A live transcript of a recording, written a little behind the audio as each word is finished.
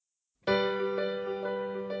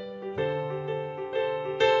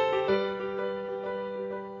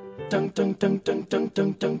me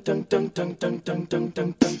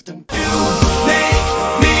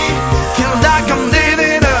feel like I'm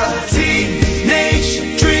living a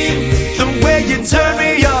teenage dream. The way you turn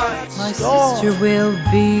me on. My sister will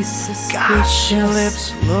be Gosh, your lips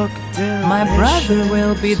suspicious. look delicious. My brother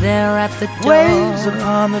will be there at the door. Waves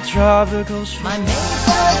upon the tropical shore. My maid.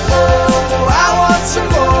 Oh, I want some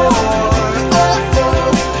more.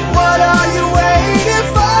 Oh, what are you waiting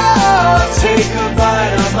for? Take a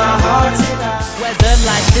bite of my heart tonight. Whether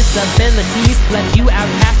life's disabilities left you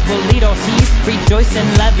outcast will lead or cease, rejoice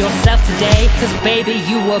and love yourself today, 'cause baby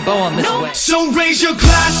you were born this way. So raise your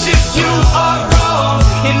glass if you are wrong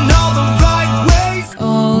in all the right ways.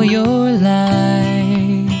 All your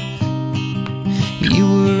life you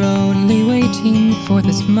were only waiting for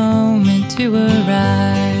this moment to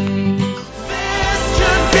arrive. This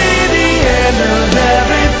should be the end of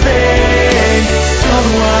everything.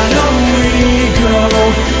 Somewhere only go,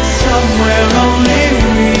 somewhere only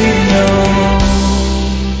we know.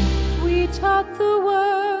 We taught the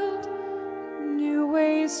world new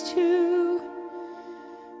ways to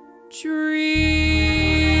dream.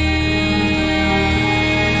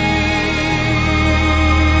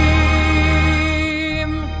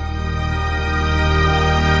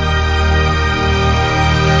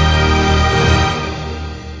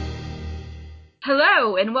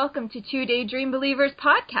 Hello, and welcome to 2-Day Dream Believers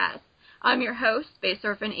podcast. I'm your host,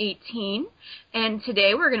 SpaceSurfin18, and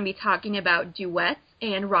today we're going to be talking about duets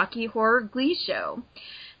and Rocky Horror Glee Show.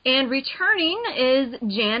 And returning is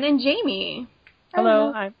Jan and Jamie.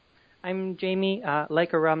 Hello, I'm Jamie,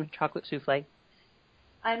 like a rum chocolate souffle.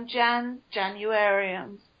 I'm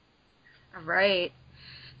Januarian. All right.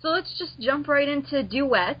 So let's just jump right into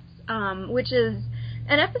duets, which is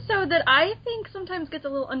an episode that I think sometimes gets a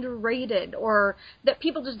little underrated, or that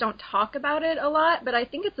people just don't talk about it a lot, but I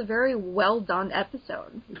think it's a very well-done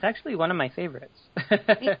episode. It's actually one of my favorites.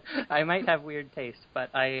 I might have weird taste, but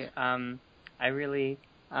I really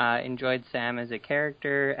enjoyed Sam as a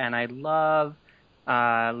character, and I love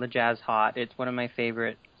Le Jazz Hot. It's one of my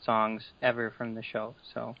favorite songs ever from the show.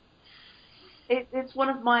 So It's one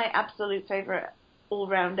of my absolute favorite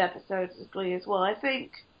all-round episodes of Glee as well. I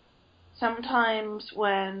think sometimes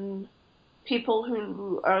when people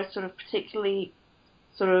who are sort of particularly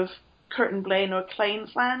sort of Kurt and Blaine or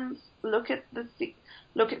Klaine fans look at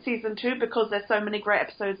season 2, because there's so many great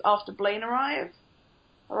episodes after Blaine arrives,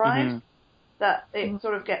 that it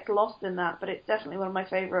sort of gets lost in that. But it's definitely one of my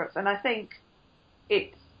favorites, and I think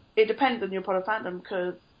it depends on your part of fandom,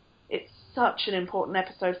 because it's such an important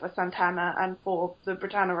episode for Santana and for the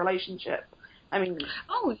Britannia relationship. I mean...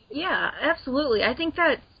 Oh, yeah, absolutely. I think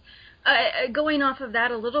that's, going off of that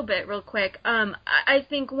a little bit real quick, I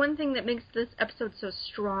think one thing that makes this episode so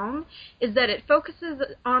strong is that it focuses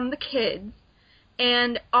on the kids,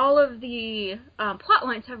 and all of the plot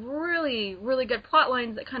lines have really, really good plot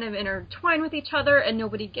lines that kind of intertwine with each other, and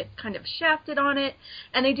nobody gets kind of shafted on it,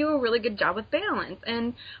 and they do a really good job with balance.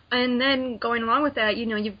 And then going along with that, you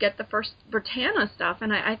know, you get the first Britannia stuff,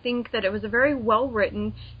 and I think that it was a very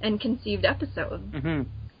well-written and conceived episode. Mm-hmm.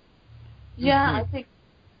 Yeah, I think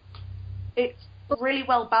it's really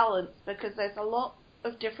well balanced, because there's a lot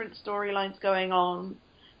of different storylines going on,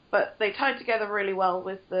 but they tie together really well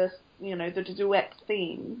with the duet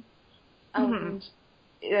theme, and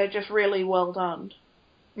they're just really well done.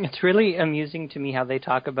 It's really amusing to me how they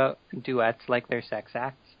talk about duets like they're sex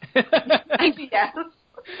acts. Yes.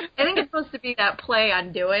 I think it's supposed to be that play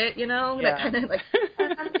on Do It, you know? Yeah. That kind of like...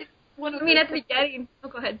 I mean, at the beginning... Oh,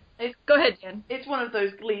 go ahead. Go ahead, Jen. It's one of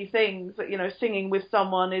those Glee things that, singing with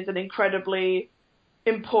someone is an incredibly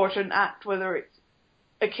important act, whether it's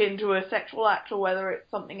akin to a sexual act or whether it's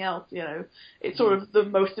something else, It's sort of the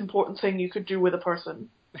most important thing you could do with a person.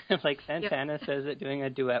 Like Santana says that doing a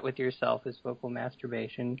duet with yourself is vocal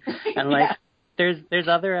masturbation. And like there's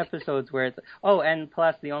other episodes where it's and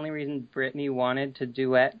plus the only reason Brittany wanted to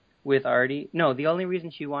duet with Artie, the only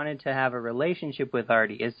reason she wanted to have a relationship with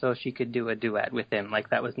Artie is so she could do a duet with him,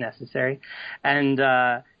 like that was necessary. And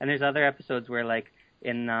there's other episodes where like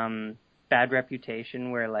in Bad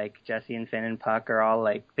Reputation, where like Jesse and Finn and Puck are all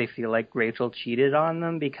like, they feel like Rachel cheated on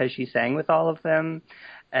them because she sang with all of them.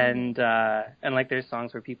 And like there's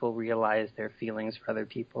songs where people realize their feelings for other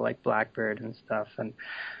people, like Blackbird and stuff. And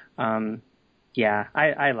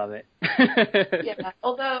I love it. Yeah,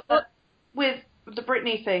 although with the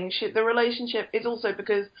Britney thing, the relationship is also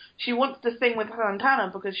because she wants to sing with Santana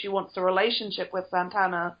because she wants a relationship with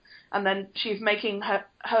Santana, and then she's making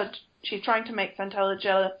she's trying to make Santana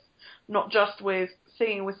jealous, not just with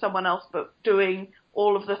singing with someone else, but doing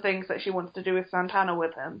all of the things that she wants to do with Santana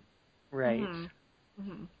with him. Right. Mm-hmm.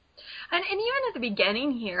 Mm-hmm. And even at the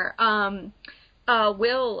beginning here,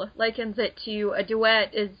 Will likens it to a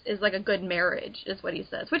duet is like a good marriage, is what he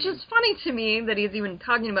says, which is funny to me that he's even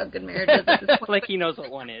talking about good marriages at this point. Like he knows what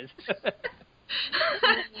one is.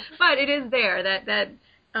 But it is there,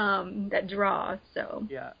 that draw, so.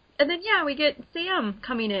 Yeah. And then, we get Sam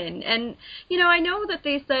coming in. And, I know that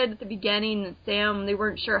they said at the beginning that Sam, they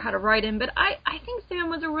weren't sure how to write him, but I think Sam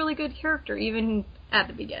was a really good character, even at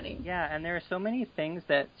the beginning. Yeah, and there are so many things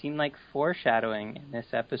that seem like foreshadowing in this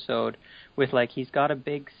episode with, like, he's got a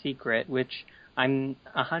big secret, which I'm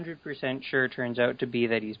 100% sure turns out to be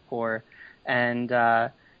that he's poor. And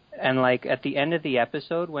like, at the end of the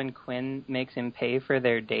episode, when Quinn makes him pay for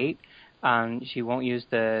their date, she won't use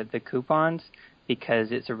the coupons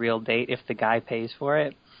because it's a real date if the guy pays for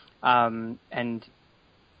it. I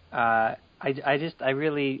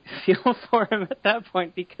really feel for him at that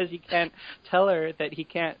point because he can't tell her that he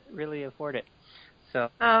can't really afford it. So.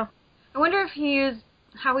 I wonder if he used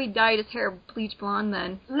how he dyed his hair bleach blonde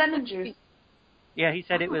then. Lemon juice. Yeah, he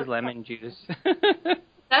said it was lemon juice.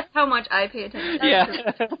 That's how much I pay attention. Yeah.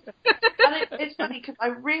 And it's funny because I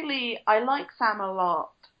like Sam a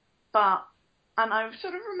lot, and I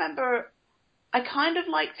sort of remember I kind of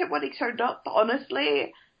liked it when he turned up, but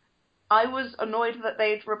honestly, I was annoyed that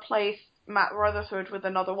they'd replaced Matt Rutherford with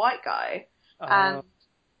another white guy. And,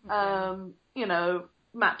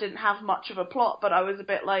 Matt didn't have much of a plot, but I was a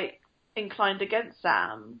bit, inclined against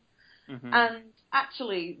Sam. Mm-hmm. And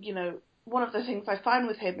actually, one of the things I found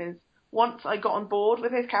with him is once I got on board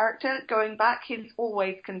with his character, going back, he's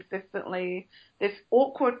always consistently this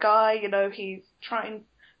awkward guy, he's trying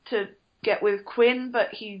to get with Quinn, but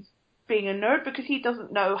he's being a nerd because he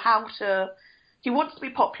doesn't know he wants to be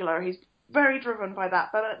popular, he's very driven by that,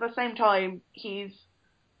 but at the same time, he's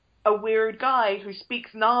a weird guy who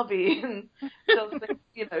speaks Na'vi and does things,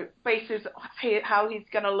 bases how he's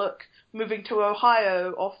going to look moving to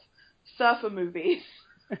Ohio off surfer movies.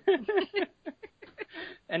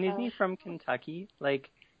 And isn't he from Kentucky? Like,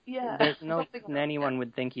 yeah, there's no reason anyone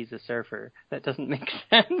would think he's a surfer. That doesn't make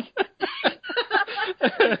sense.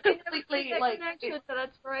 Completely,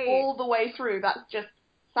 that's right. all the way through, that's just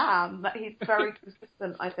Sam. That he's very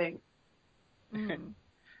consistent, I think. Mm.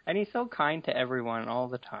 And he's so kind to everyone all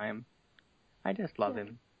the time. I just love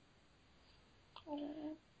him.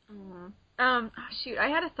 Shoot, I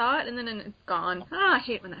had a thought and then it's gone. I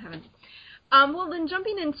hate when that happens. Well, then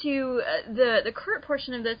jumping into the current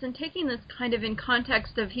portion of this and taking this kind of in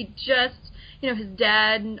context of he just, his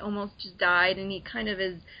dad almost just died and he kind of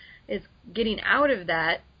is getting out of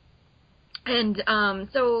that. And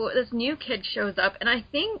so this new kid shows up, and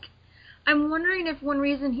I'm wondering if one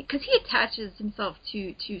reason, because he attaches himself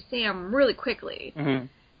to Sam really quickly, mm-hmm.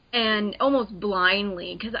 and almost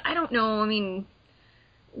blindly, because I don't know,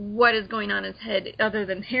 what is going on in his head other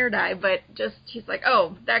than hair dye, but just, he's like,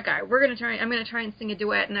 oh, that guy, I'm going to try and sing a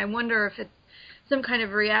duet, and I wonder if it's some kind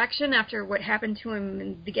of reaction after what happened to him in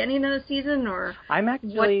the beginning of the season, or I'm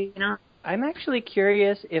actually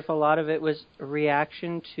curious if a lot of it was a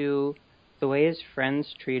reaction to the way his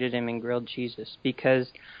friends treated him in Grilled Cheeses, because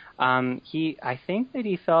I think that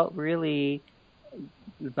he felt really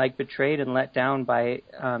betrayed and let down by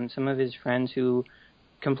some of his friends who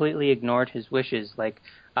completely ignored his wishes.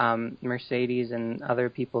 Mercedes and other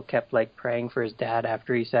people kept praying for his dad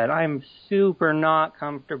after he said, I'm super not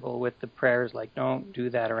comfortable with the prayers, don't do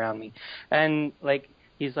that around me. And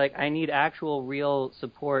he's like, I need actual real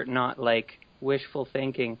support, not wishful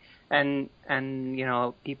thinking. And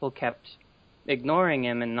people kept ignoring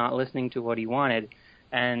him and not listening to what he wanted.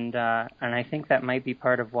 And I think that might be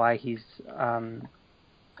part of why he's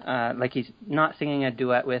he's not singing a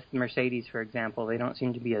duet with Mercedes, for example. They don't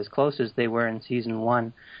seem to be as close as they were in season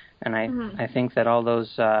 1. And I think that all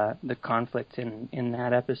those the conflict in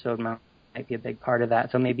that episode might be a big part of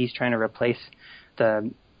that. So maybe he's trying to replace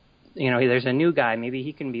there's a new guy. Maybe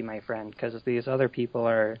he can be my friend because these other people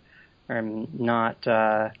are not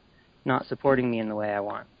supporting me in the way I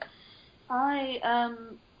want. I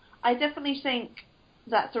definitely think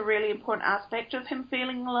that's a really important aspect of him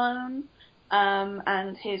feeling alone,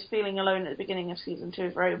 and his feeling alone at the beginning of season 2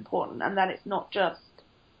 is very important, and that it's not just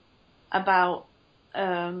about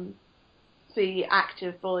the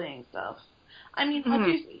active bullying stuff. I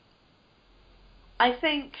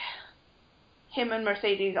think him and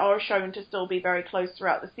Mercedes are shown to still be very close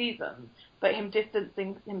throughout the season, but him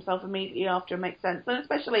distancing himself immediately after makes sense, and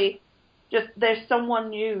especially just there's someone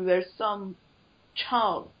new, there's some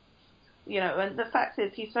chance, and the fact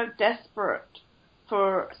is he's so desperate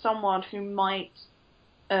for someone who might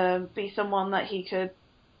be someone that he could,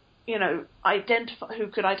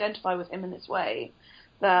 identify with him in this way,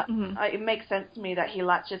 that Mhm. it makes sense to me that he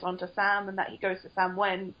latches onto Sam and that he goes to Sam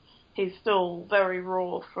when he's still very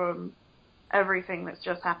raw from everything that's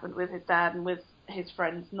just happened with his dad and with his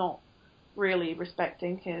friends not really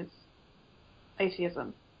respecting his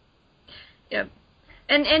atheism. Yep.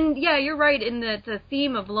 And yeah, you're right in that the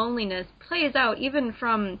theme of loneliness plays out even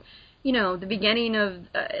from, the beginning of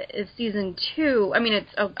season 2. I mean,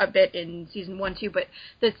 it's a bit in season 1 too, but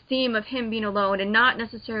this theme of him being alone and not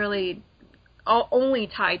necessarily only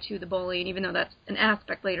tied to the bullying, even though that's an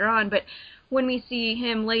aspect later on. But when we see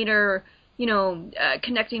him later,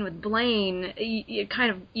 connecting with Blaine, you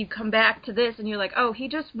come back to this and you're like, oh, he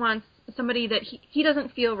just wants somebody that he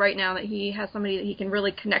doesn't feel right now that he has somebody that he can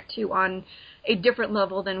really connect to on a different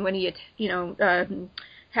level than when he,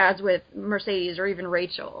 has with Mercedes or even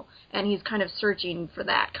Rachel, and he's kind of searching for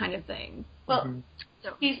that kind of thing. Well,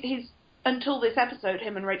 he's until this episode,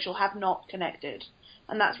 him and Rachel have not connected,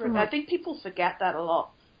 and that's really, I think people forget that a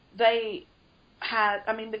lot. They had,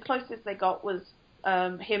 the closest they got was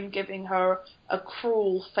him giving her a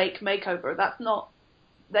cruel fake makeover.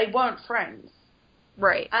 They weren't friends.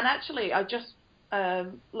 Right. And actually, I just,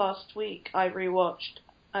 last week, I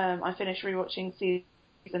finished rewatching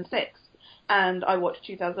season 6, and I watched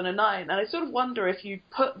 2009, and I sort of wonder if you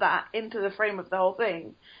put that into the frame of the whole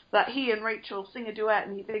thing, that he and Rachel sing a duet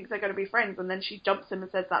and he thinks they're going to be friends, and then she jumps him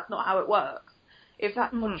and says that's not how it works. If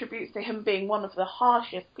that contributes to him being one of the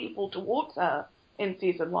harshest people towards her in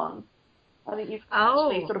season 1, I think you've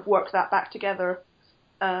actually sort of worked that back together,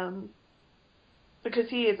 because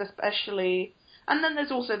he is especially... And then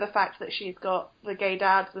there's also the fact that she's got the gay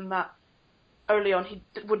dads, and that early on he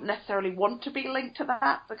wouldn't necessarily want to be linked to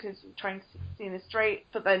that because he's trying to see him as straight,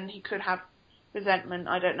 but then he could have resentment,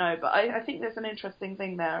 I don't know. But I think there's an interesting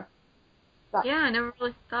thing there. Yeah, I never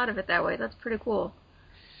really thought of it that way. That's pretty cool.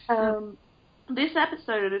 This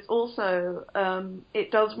episode is also,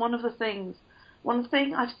 it does one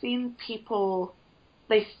thing I've seen people,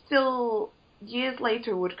 they still, years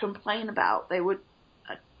later, would complain about. They would,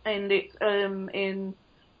 and it's in,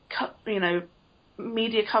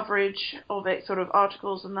 media coverage of it, sort of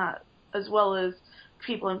articles and that, as well as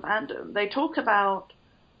people in fandom. They talk about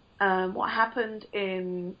what happened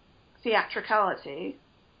in theatricality,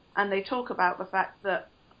 and they talk about the fact that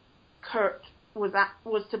Kurt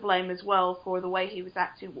was to blame as well for the way he was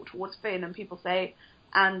acting towards Finn, and people say,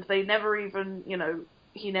 and they never even,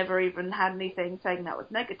 he never even had anything saying that was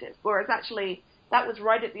negative. Whereas actually, that was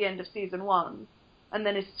right at the end of season 1. And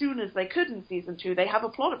then as soon as they could in season 2, they have a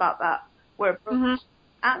plot about that, where Brooke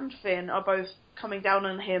and Finn are both coming down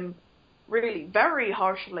on him really very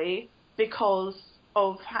harshly because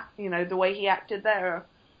of, the way he acted there.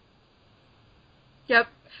 Yep,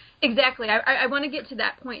 exactly. I want to get to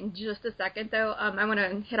that point in just a second, though. I want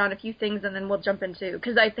to hit on a few things, and then we'll jump into,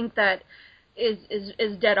 because I think that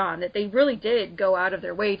is dead on, that they really did go out of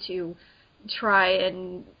their way to try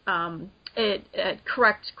and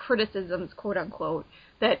correct criticisms, quote unquote,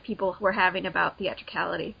 that people were having about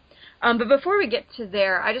theatricality. But before we get to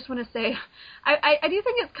there, I just want to say, I do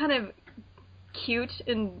think it's kind of cute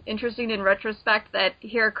and interesting in retrospect that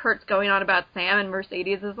here Kurt's going on about Sam and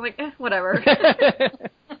Mercedes is like, whatever.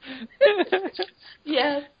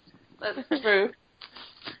 Yes, that's true.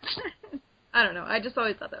 I don't know. I just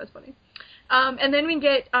always thought that was funny. And then we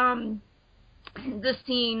get the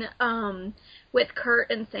scene with Kurt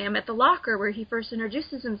and Sam at the locker where he first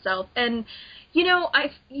introduces himself. And,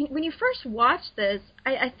 when you first watch this,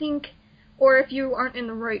 I think, or if you aren't in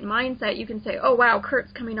the right mindset, you can say, oh, wow,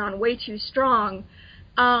 Kurt's coming on way too strong.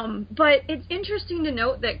 But it's interesting to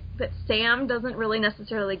note that Sam doesn't really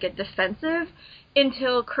necessarily get defensive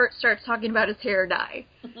until Kurt starts talking about his hair dye.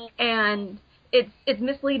 And it's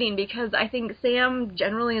misleading because I think Sam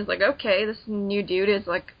generally is like, okay, this new dude is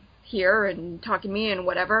like here and talking to me and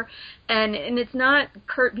whatever. And it's not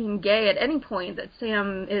Kurt being gay at any point that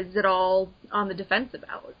Sam is at all on the defense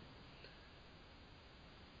about.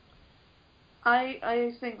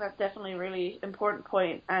 I think that's definitely a really important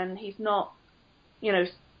point, and he's not,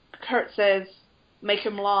 Kurt says, make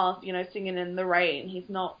him laugh, singing in the rain. He's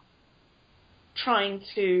not trying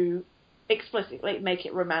to explicitly make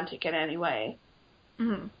it romantic in any way.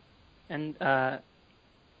 Mm-hmm. And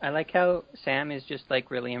I like how Sam is just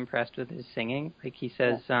like really impressed with his singing. Like he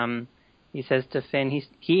says to Finn,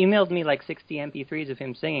 he emailed me like 60 MP3s of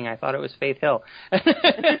him singing. I thought it was Faith Hill.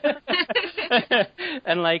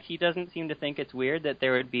 And like he doesn't seem to think it's weird that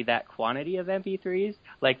there would be that quantity of MP3s.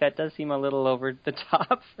 Like that does seem a little over the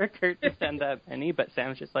top for Kurt to send that many, but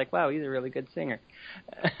Sam's just like, wow, he's a really good singer.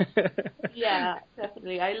 Yeah,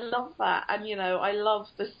 definitely. I love that. And I love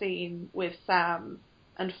the scene with Sam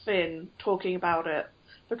and Finn talking about it.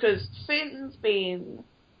 because Finn's been,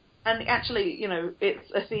 and actually, you know, it's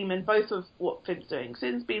a theme in both of what Finn's doing.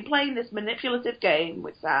 Finn's been playing this manipulative game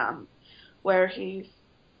with Sam, where he's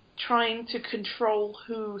trying to control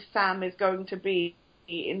who Sam is going to be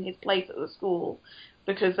in his place at the school,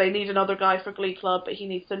 because they need another guy for Glee Club, but he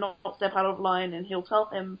needs to not step out of line, and he'll tell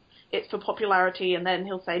him it's for popularity, and then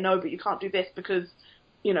he'll say, no, but you can't do this because,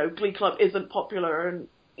 you know, Glee Club isn't popular, and,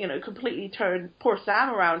 you know, completely turn poor Sam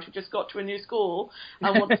around, who just got to a new school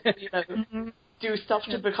and wants to, you know, do stuff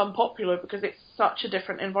to become popular, because it's such a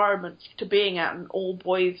different environment to being at an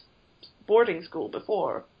all-boys boarding school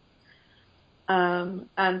before. And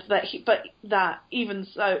that even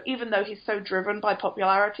though he's so driven by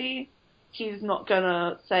popularity, he's not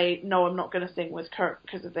gonna say, no, I'm not gonna sing with Kurt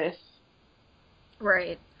because of this.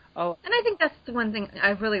 Right. Oh, and I think that's the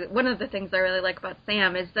one of the things I really like about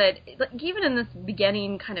Sam is that, like, even in this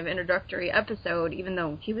beginning kind of introductory episode, even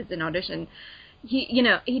though he was in audition,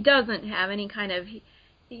 he doesn't have any kind of,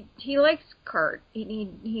 he likes Kurt.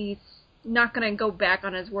 He's not going to go back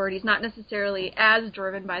on his word. He's not necessarily as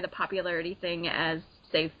driven by the popularity thing as,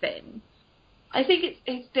 say, Finn. I think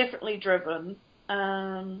it's definitely driven,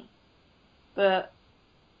 but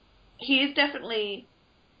he definitely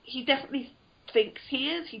thinks he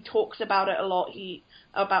is. He talks about it a lot.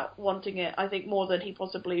 About wanting it, I think, more than he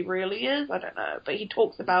possibly really is. I don't know, but he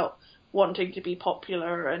talks about wanting to be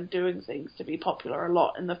popular and doing things to be popular a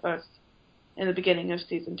lot in the beginning of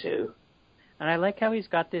season 2. And I like how he's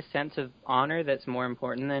got this sense of honor that's more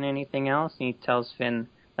important than anything else. And he tells Finn,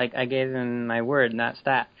 like, I gave him my word, and that's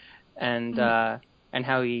that. And and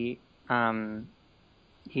how he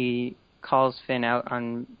calls Finn out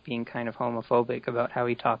on being kind of homophobic about how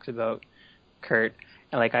he talks about Kurt.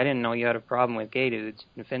 And, like, I didn't know you had a problem with gay dudes.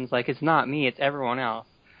 And Finn's like, it's not me, it's everyone else.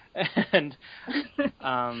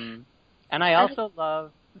 And I also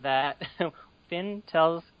love that Finn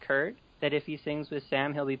tells Kurt that if he sings with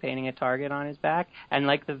Sam, he'll be painting a target on his back. And,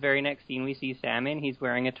 like, the very next scene we see Sam in, he's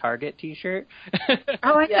wearing a Target t-shirt.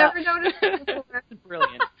 Oh, I never noticed that before.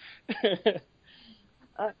 Brilliant.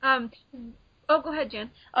 Go ahead,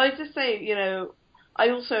 Jan. I was just saying, you know, I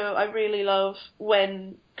really love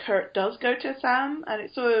when Kurt does go to Sam, and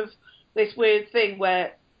it's sort of this weird thing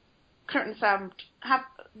where Kurt and Sam have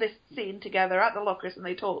this scene together at the lockers and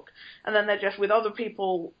they talk, and then they're just with other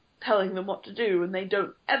people telling them what to do, and they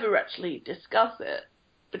don't ever actually discuss it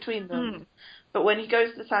between them. But when he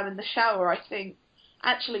goes to Sam in the shower, I think,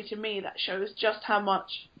 actually, to me, that shows just how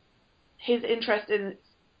much his interest in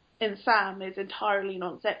Sam is entirely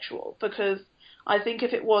non-sexual, because I think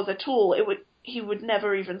if it was at all, he would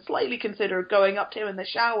never even slightly consider going up to him in the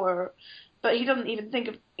shower, but he doesn't even think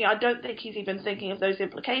of, I don't think he's even thinking of those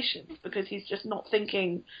implications, because he's just not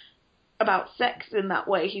thinking about sex in that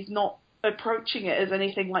way. He's not approaching it as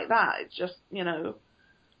anything like that. It's just, you know,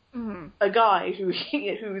 a guy who's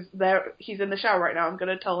there, he's in the shower right now, I'm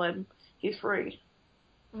going to tell him he's free.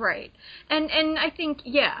 Right. And I think,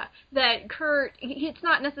 that Kurt, it's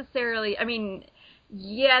not necessarily, I mean,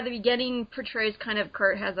 the beginning portrays kind of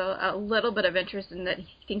Kurt has a little bit of interest in that he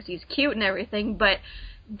thinks he's cute and everything, but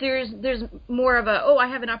there's more of I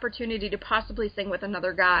have an opportunity to possibly sing with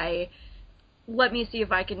another guy. Let me see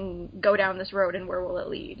if I can go down this road and where will it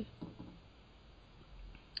lead.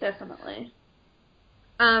 Definitely.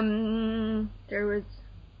 There was...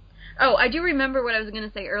 Oh, I do remember what I was going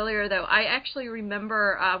to say earlier, though. I actually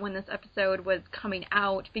remember when this episode was coming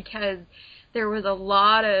out, because there was a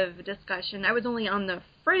lot of discussion. I was only on the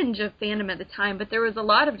fringe of fandom at the time, but there was a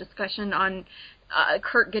lot of discussion on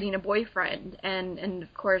Kurt getting a boyfriend. And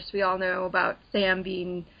of course, we all know about Sam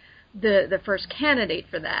being the first candidate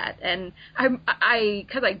for that. And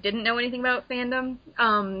because I didn't know anything about fandom,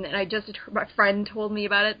 and my friend told me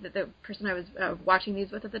about it, the person I was watching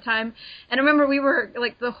these with at the time. And I remember we were,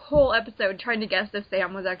 like, the whole episode trying to guess if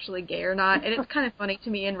Sam was actually gay or not. And it's kind of funny to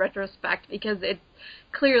me in retrospect, because it's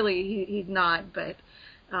clearly he's not, but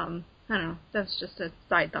I don't know, that's just a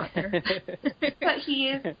side thought there. But he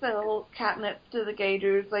is still catnip to the gay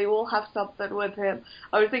dudes. They all have something with him.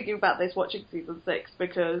 I was thinking about this watching season 6,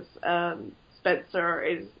 because Spencer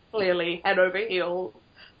is clearly head over heels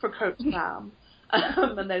for Coach Sam.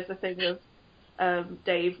 And there's the thing of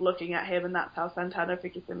Dave looking at him, and that's how Santana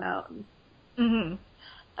figures him out.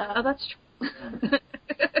 That's true.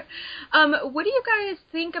 What do you guys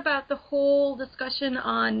think about the whole discussion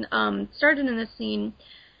on, started in this scene,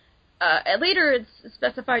 later it's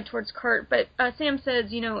specified towards Kurt, but Sam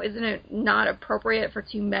says, isn't it not appropriate for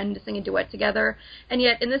two men to sing a duet together? And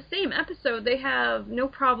yet in the same episode, they have no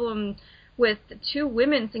problem with two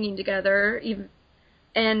women singing together,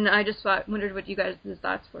 and I just wondered what you guys'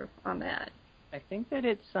 thoughts were on that. I think that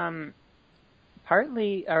it's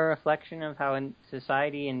partly a reflection of how in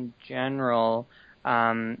society in general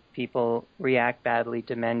people react badly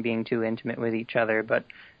to men being too intimate with each other, but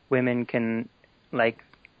women can like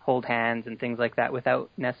hold hands and things like that without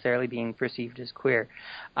necessarily being perceived as queer.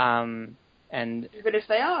 And even if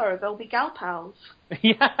they are, they'll be gal pals.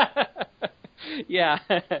 yeah, yeah,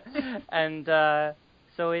 and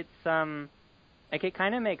so it's like it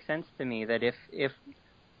kind of makes sense to me that if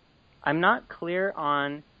I'm not clear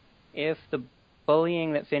on if the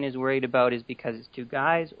bullying that Finn is worried about is because it's two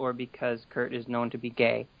guys or because Kurt is known to be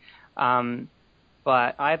gay.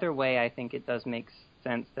 But either way, I think it does make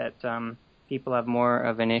sense that people have more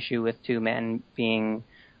of an issue with two men being,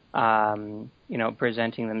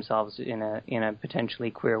 presenting themselves in a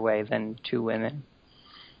potentially queer way than two women.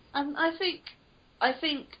 And I think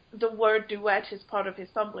the word duet is part of his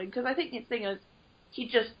stumbling, because I think his thing is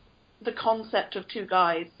the concept of two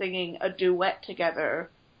guys singing a duet together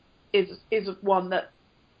is one that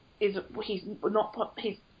is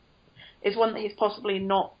one that he's possibly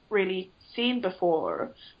not really seen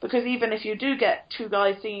before, because even if you do get two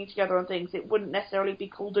guys singing together on things, it wouldn't necessarily be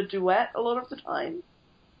called a duet a lot of the time.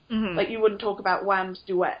 Mm-hmm. Like, you wouldn't talk about Wham's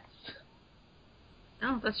duets.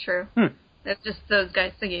 Oh, that's true. That's just those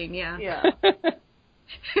guys singing, yeah. Yeah.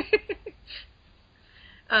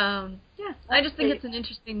 Yeah, I just think it's an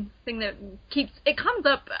interesting thing that it comes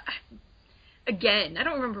up again. I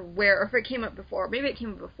don't remember where, or if it came up before. Maybe it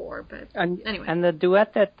came up before, but anyway. And the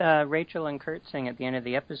duet that Rachel and Kurt sing at the end of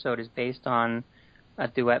the episode is based on a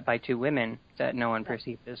duet by two women that no one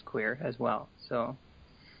perceived as queer as well. So.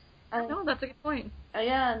 Oh, that's a good point.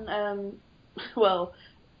 Yeah, and well,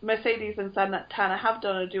 Mercedes and Santana have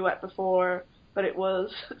done a duet before, but it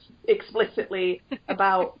was explicitly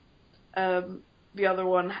about the other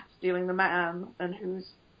one stealing the man, and who's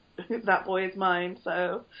that boy is mine.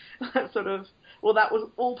 So that that was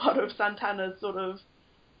all part of Santana's sort of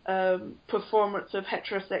performance of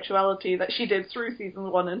heterosexuality that she did through seasons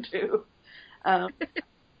 1 and 2.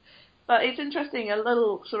 But it's interesting, a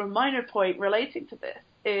little sort of minor point relating to this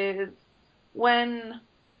is when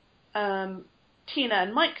Tina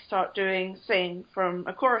and Mike start doing Sing from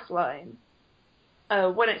a chorus line,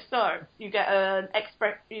 when it starts, you get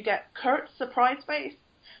Kurt's surprise face,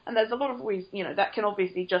 and there's a lot of ways, that can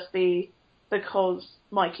obviously just be because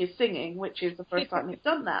Mike is singing, which is the first time he's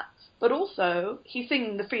done that. But also, he's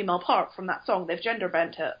singing the female part from that song. They've gender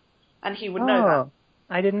bent it, and he would know that.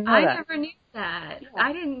 I didn't know that. I never knew that. Yeah.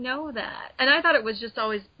 I didn't know that. And I thought it was just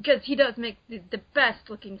always, because he does make the best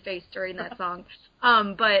looking face during that song.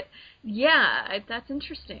 But, yeah, that's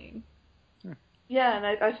interesting. Yeah, and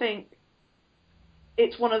I think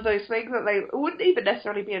it's one of those things that it wouldn't even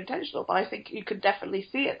necessarily be intentional, but I think you could definitely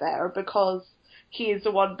see it there, because he is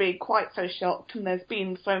the one being quite so shocked, and there's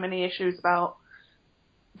been so many issues about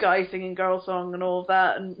guys singing girl song and all of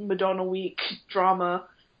that, and Madonna Week drama.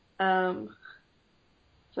 And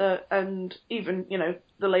even,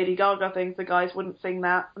 the Lady Gaga things, the guys wouldn't sing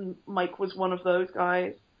that, and Mike was one of those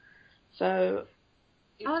guys. So.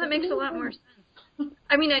 Oh, that makes a lot more sense.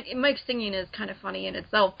 I mean, Mike's singing is kind of funny in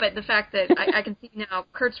itself, but the fact that I can see now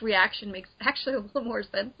Kurt's reaction makes actually a little more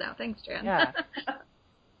sense now. Thanks, Jan. Yeah.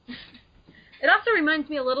 It also reminds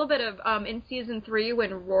me a little bit of in season 3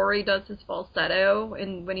 when Rory does his falsetto,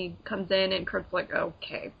 and when he comes in and Kurt's like,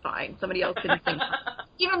 okay, fine, somebody else can sing.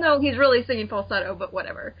 Even though he's really singing falsetto, but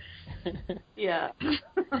whatever. Yeah.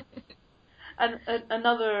 And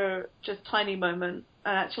another just tiny moment,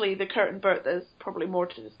 and actually the Kurt and Bert, there's probably more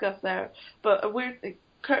to discuss there, but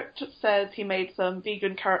Kurt says he made some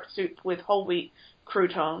vegan carrot soup with whole wheat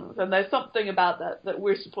croutons, and there's something about that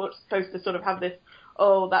we're supposed to sort of have this,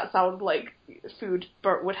 oh, that sounds like food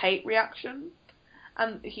Bert would hate reaction.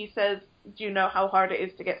 And he says, do you know how hard it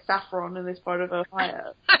is to get saffron in this part of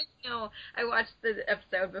Ohio? I know. I watched the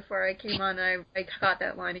episode before I came on, and I caught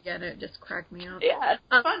that line again, and it just cracked me up. Yeah, it's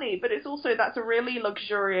funny, but it's also, that's a really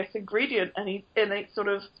luxurious ingredient, and he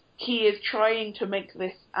is trying to make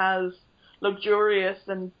this as luxurious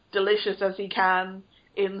and delicious as he can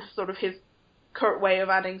in sort of his Kurt way of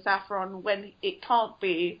adding saffron, when it can't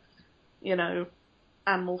be,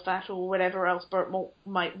 animal fat or whatever else Bert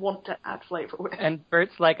might want to add flavour with. And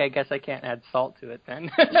Bert's like, I guess I can't add salt to it then.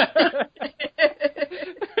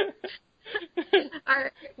 All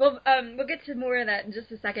right. Well, we'll get to more of that in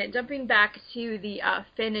just a second. Jumping back to the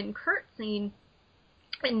Finn and Kurt scene,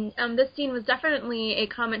 and this scene was definitely a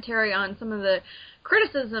commentary on some of the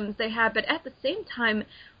criticisms they had, but at the same time,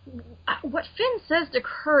 what Finn says to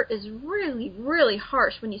Kurt is really, really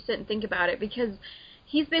harsh when you sit and think about it, because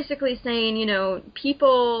he's basically saying,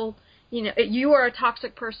 people you know, you are a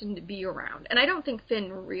toxic person to be around. And I don't think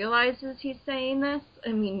Finn realizes he's saying this.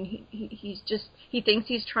 I mean, he thinks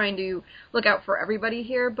he's trying to look out for everybody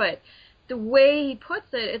here, but the way he puts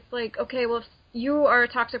it, it's like, okay, well, if you are a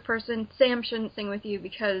toxic person, Sam shouldn't sing with you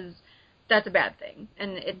because that's a bad thing.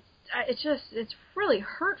 And it's really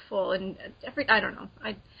hurtful, and I don't know.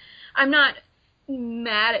 I'm not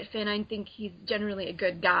mad at Finn. I think he's generally a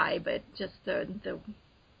good guy, but just I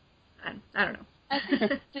don't know. I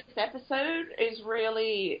think this episode is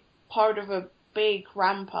really part of a big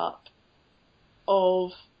ramp up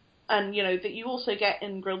of, and you know, that you also get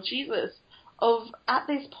in Grilled Cheeses, of at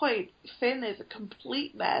this point, Finn is a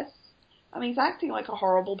complete mess, and he's acting like a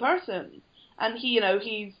horrible person. And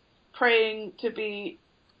he's praying to be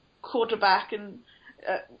quarterback and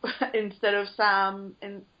instead of Sam,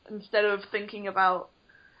 instead of thinking about,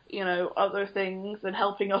 you know, other things and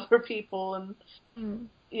helping other people, and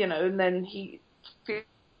you know, and then he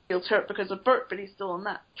feels hurt because of Bert, but he's still on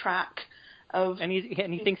that track of. And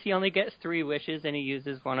he thinks he only gets 3 wishes, and he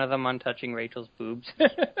uses one of them on touching Rachel's boobs.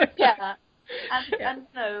 Yeah,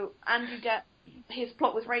 and you get his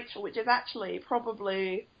plot with Rachel, which is actually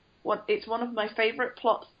probably it's one of my favourite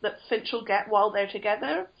plots that Finch will get while they're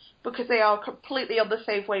together, because they are completely on the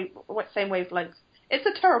same wavelength. It's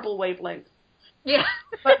a terrible wavelength. Yeah.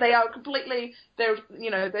 But they are completely, they're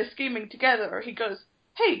scheming together. He goes,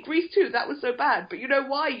 hey, Grease 2, that was so bad, but you know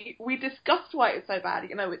why? We discussed why it's so bad.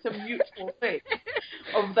 You know, it's a mutual thing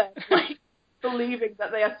of them, like, believing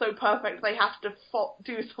that they are so perfect they have to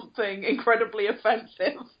do something incredibly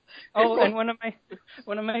offensive. Oh, and one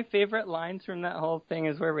of my favorite lines from that whole thing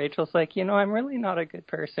is where Rachel's like, you know, I'm really not a good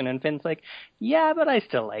person, and Finn's like, yeah, but I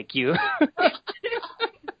still like you.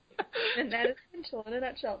 And that is Finchel in a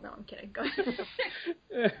nutshell. No, I'm kidding. Go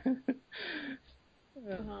ahead.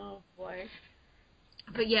 Oh boy.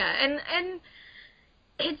 But yeah, and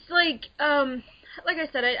it's like I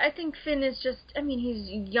said, I think Finn is just, I mean,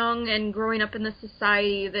 he's young and growing up in this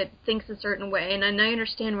society that thinks a certain way, and I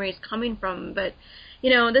understand where he's coming from, but, you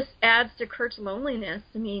know, this adds to Kurt's loneliness.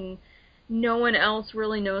 I mean, no one else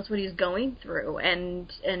really knows what he's going through,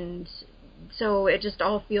 and so it just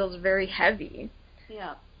all feels very heavy.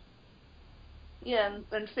 Yeah. Yeah,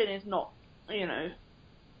 and Finn is not, you know,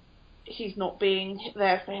 he's not being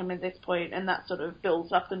there for him at this point, and that sort of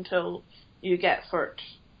builds up until you get Furt.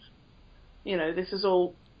 You know, this is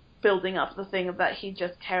all building up the thing of that he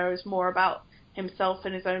just cares more about himself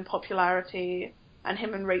and his own popularity, and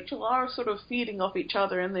him and Rachel are sort of feeding off each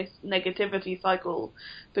other in this negativity cycle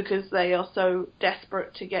because they are so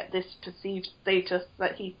desperate to get this perceived status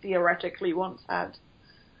that he theoretically once had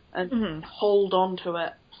and hold on to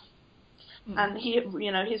it. And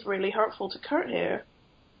he's really hurtful to Kurt here.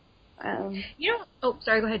 Oh,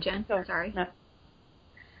 sorry, go ahead, Jen. Sorry. No.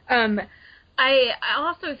 I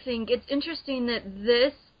also think it's interesting that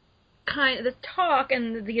this talk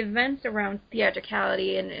and the events around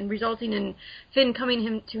theatricality and resulting in Finn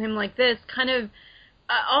coming to him like this kind of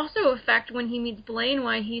also affect when he meets Blaine,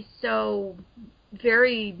 why he's so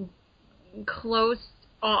very close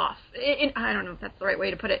off. I don't know if that's the right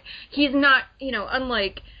way to put it. He's not, you know,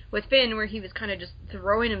 unlike with Finn where he was kind of just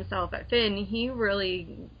throwing himself at Finn, he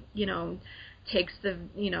really, you know, takes the,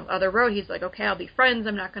 you know, other road. He's like, okay, I'll be friends.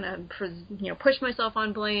 I'm not going to, push myself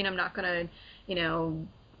on Blaine. I'm not going to,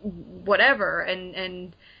 whatever.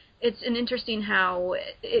 And it's an interesting how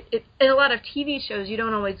it in a lot of TV shows, you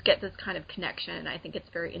don't always get this kind of connection. I think it's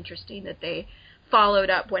very interesting that they followed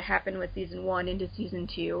up what happened with season 1 into season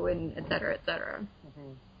 2 and et cetera, et cetera.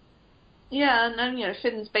 Mm-hmm. Yeah, and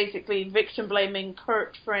Finn's basically victim blaming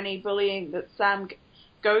Kurt for any bullying that Sam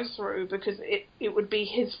goes through because it would be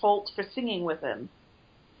his fault for singing with him.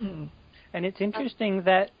 Mm. And it's interesting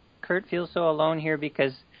that Kurt feels so alone here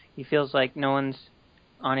because he feels like no one's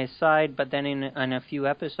on his side, but then in a few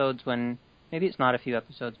episodes when, maybe it's not a few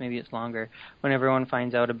episodes, maybe it's longer, when everyone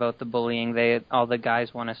finds out about the bullying, all the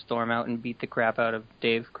guys want to storm out and beat the crap out of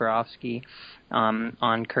Dave Karofsky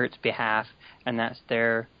on Kurt's behalf, and that's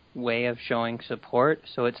their way of showing support.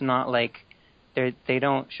 So it's not like they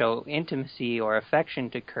don't show intimacy or affection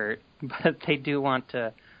to Kurt, but they do want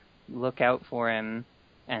to look out for him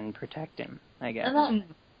and protect him, I guess. And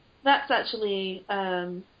that's actually,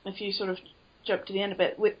 if you sort of jump to the end of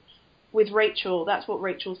it, with Rachel, that's what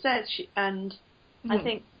Rachel says, I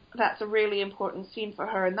think that's a really important scene for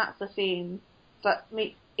her, and that's the scene that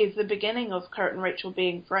is the beginning of Kurt and Rachel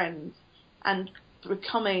being friends, and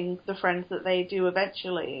becoming the friends that they do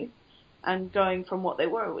eventually, and going from what they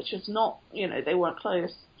were, which is not, they weren't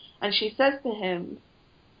close. And she says to him,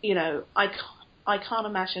 I can't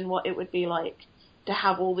imagine what it would be like to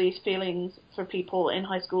have all these feelings for people in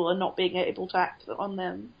high school and not being able to act on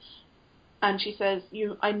them. and she says,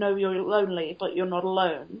 I know you're lonely, but you're not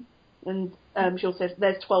alone. And she'll say,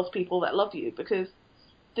 there's 12 people that love you, because,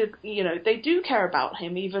 they do care about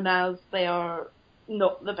him, even as they are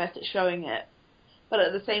not the best at showing it. But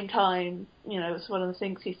at the same time, it's one of the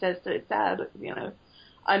things he says to his dad,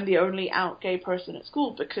 I'm the only out gay person at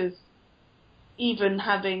school, because even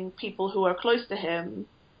having people who are close to him,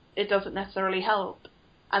 it doesn't necessarily help.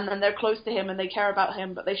 And then they're close to him and they care about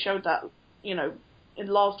him, but they showed that, in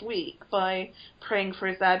last week by praying for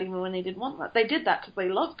his dad even when they didn't want that. They did that because they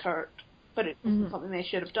love Kurt, but it wasn't something they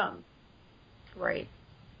should have done. Right.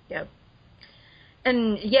 Yep.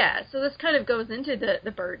 And yeah, so this kind of goes into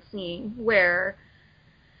the Bert scene where,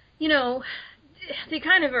 they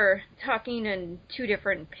kind of are talking in two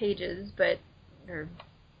different pages,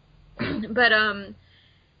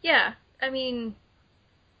 yeah, I mean,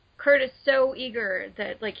 Kurt is so eager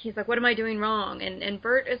that, he's like, what am I doing wrong? And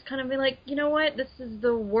Bert is kind of being like, you know what, this is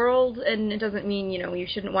the world, and it doesn't mean, you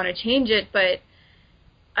shouldn't want to change it, but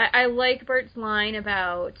I like Bert's line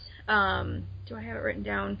about, do I have it written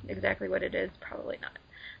down exactly what it is? Probably not.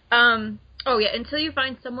 Oh yeah, until you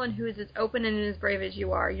find someone who is as open and as brave as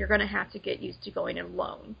you are, you're going to have to get used to going it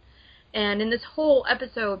alone. And in this whole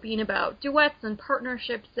episode being about duets and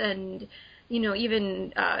partnerships and,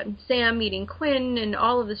 even Sam meeting Quinn and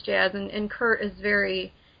all of this jazz, and Kurt is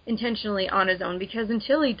very intentionally on his own, because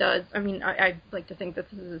until he does, I mean, I like to think that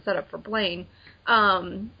this is a setup for Blaine,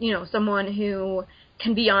 someone who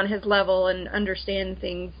can be on his level and understand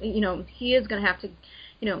things, he is going to have to,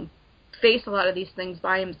 face a lot of these things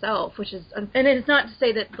by himself, which is, and it's not to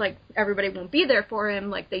say that, everybody won't be there for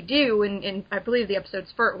him, like they do, and I believe the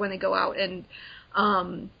episode's for when they go out and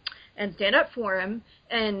stand up for him,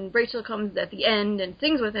 and Rachel comes at the end and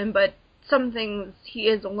sings with him, but some things he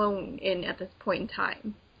is alone in at this point in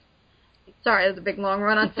time. Sorry, that was a big long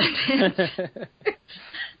run on sentence.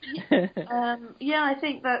 Yeah, I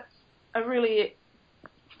think that's a really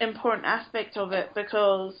important aspect of it,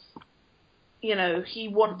 because, he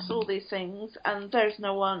wants all these things, and there's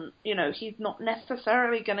no one, he's not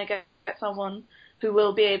necessarily going to get someone who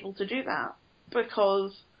will be able to do that,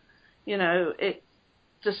 because, it's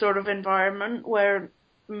the sort of environment where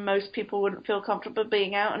most people wouldn't feel comfortable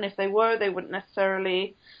being out, and if they were, they wouldn't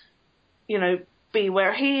necessarily, be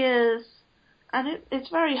where he is, and it's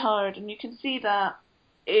very hard, and you can see that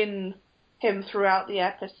in him throughout the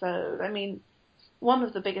episode. I mean, one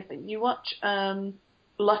of the biggest things, you watch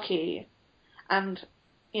Lucky, and,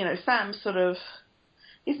 Sam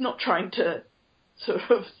he's not trying to sort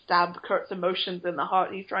of stab Kurt's emotions in the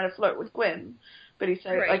heart, he's trying to flirt with Quinn, but he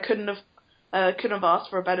says, right. I couldn't have asked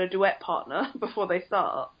for a better duet partner before they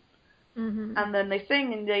start. Mm-hmm. And then they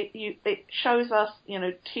sing, and it shows us,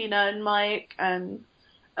 Tina and Mike, and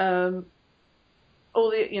it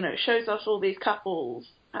shows us all these couples,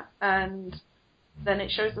 and then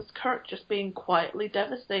it shows us Kurt just being quietly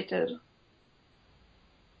devastated.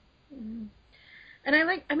 Mm-hmm. And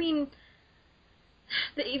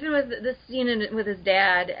even with this scene with his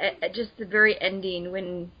dad, just the very ending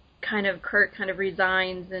when kind of Kurt kind of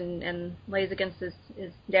resigns and lays against his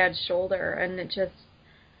dad's shoulder, and it's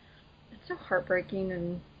so heartbreaking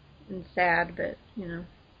and sad, but, Yeah.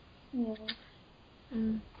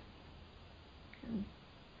 Mm.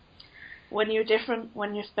 When you're different,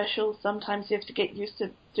 when you're special, sometimes you have to get used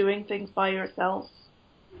to doing things by yourself.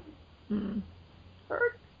 Mm.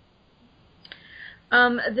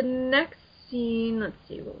 The next scene, let's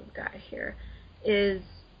see what we've got here, is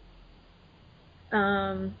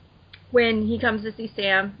when he comes to see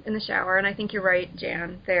Sam in the shower, and I think you're right,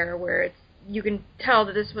 Jan, there, where you can tell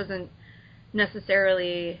that this wasn't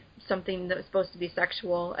necessarily something that was supposed to be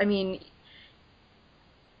sexual. I mean,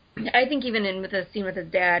 I think even with the scene with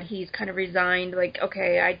his dad, he's kind of resigned,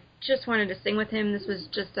 okay, I just wanted to sing with him, this was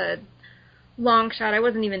just a long shot, I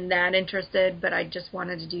wasn't even that interested, but I just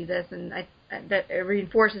wanted to do this, and that it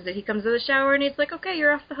reinforces it. He comes to the shower and he's like, okay,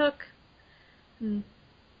 you're off the hook. So.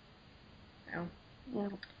 Yeah.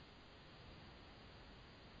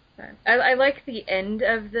 I like the end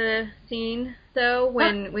of the scene, though,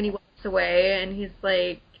 when he walks away and he's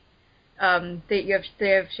like, they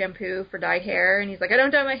have shampoo for dyed hair, and he's like, I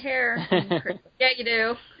don't dye my hair. And yeah, you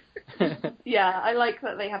do. Yeah, I like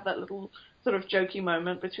that they have that little sort of jokey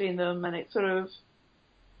moment between them, and it's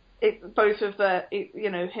both of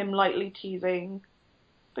him lightly teasing,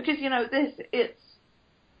 because, it's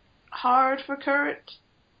hard for Kurt,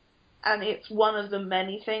 and it's one of the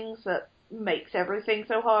many things that makes everything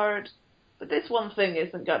so hard, but this one thing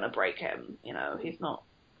isn't going to break him, he's not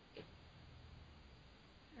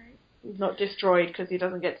destroyed because he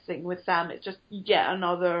doesn't get to sing with Sam, it's just yet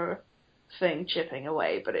another thing chipping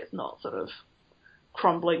away, but it's not sort of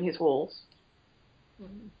crumbling his walls.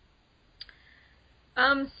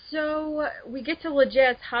 So we get to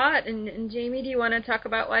Lejet's Hot, and Jamie, do you want to talk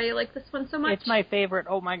about why you like this one so much? It's my favorite.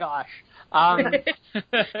 Oh my gosh.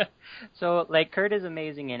 So like Kurt is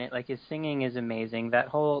amazing in it. Like his singing is amazing. That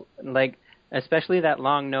whole especially that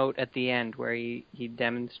long note at the end where he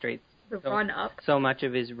demonstrates so much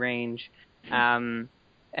of his range. And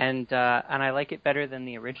I like it better than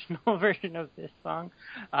the original version of this song.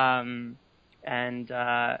 And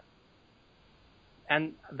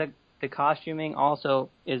the costuming also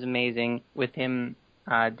is amazing with him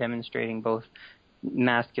demonstrating both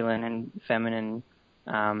masculine and feminine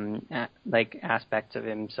aspects of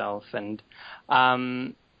himself, and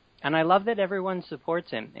I love that everyone supports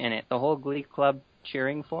him in it. The whole Glee Club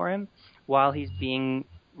cheering for him while he's being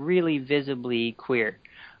really visibly queer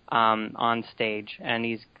on stage, and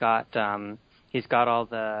he's got all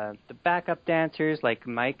the backup dancers. Like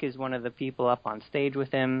Mike is one of the people up on stage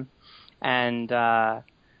with him, and I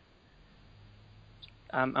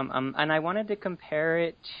wanted to compare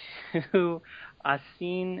it to a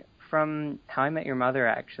scene from How I Met Your Mother.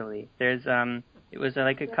 Actually, there's it was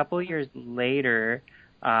like a couple years later.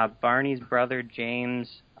 Barney's brother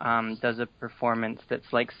James does a performance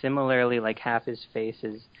that's like similarly like half his face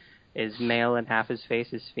is male and half his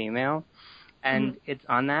face is female, and it's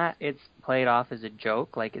on that it's played off as a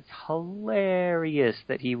joke. Like it's hilarious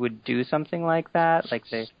that he would do something like that. Like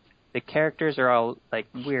the characters are all like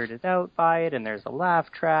weirded out by it, and there's a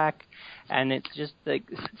laugh track, and it's just like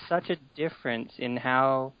such a difference in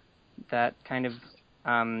how that kind of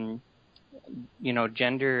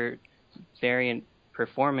gender variant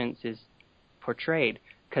performance is portrayed.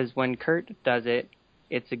 Because when Kurt does it,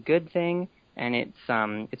 it's a good thing, and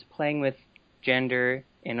it's playing with gender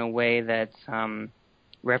in a way that's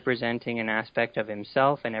representing an aspect of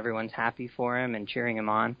himself, and everyone's happy for him and cheering him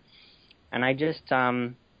on. And I just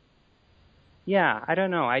I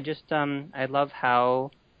don't know. I just I love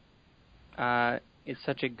how it's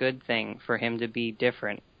such a good thing for him to be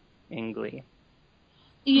different in Glee.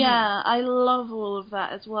 Yeah, I love all of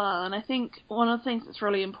that as well, and I think one of the things that's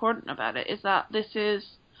really important about it is that this is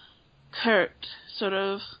Kurt sort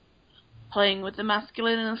of playing with the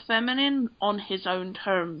masculine and the feminine on his own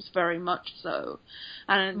terms, very much so.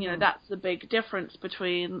 And, that's the big difference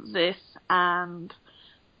between this and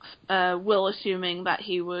Will assuming that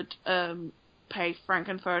he would pay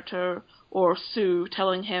Frankenfurter or Sue,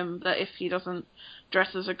 telling him that if he doesn't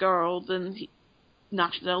dress as a girl, then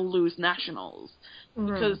they'll lose nationals.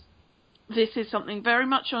 Because this is something very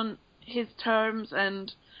much on his terms,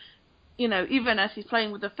 and, even as he's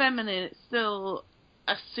playing with the feminine, it's still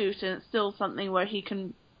a suit, and it's still something where he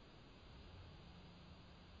can...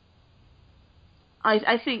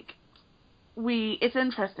 I think it's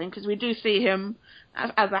interesting, because we do see him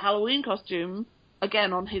as a Halloween costume,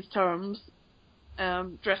 again on his terms,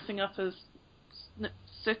 dressing up as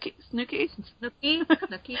Snooki?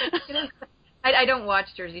 I don't watch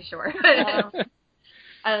Jersey Shore.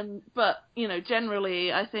 But,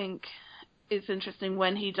 generally, I think it's interesting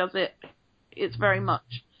when he does it, it's very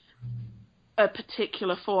much a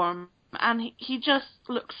particular form. And he just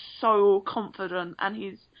looks so confident, and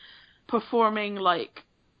he's performing like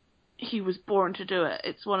he was born to do it.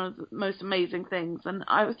 It's one of the most amazing things. And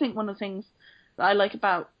I think one of the things that I like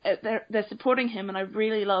about it, they're supporting him, and I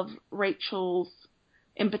really love Rachel's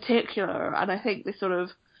in particular. And I think this sort of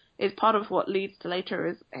is part of what leads to later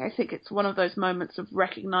is I think it's one of those moments of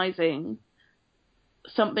recognizing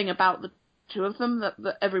something about the two of them that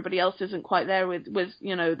everybody else isn't quite there with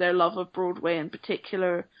their love of Broadway and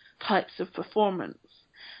particular types of performance.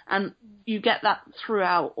 And you get that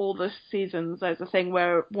throughout all the seasons. There's a thing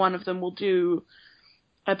where one of them will do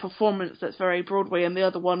a performance that's very Broadway, and the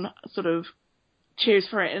other one sort of cheers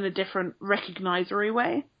for it in a different recognizory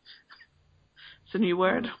way. It's a new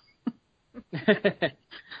word.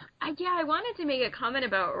 I wanted to make a comment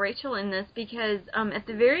about Rachel in this because at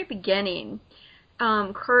the very beginning,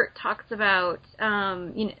 Kurt talks about,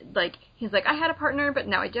 he's like, I had a partner, but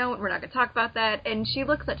now I don't. We're not going to talk about that. And she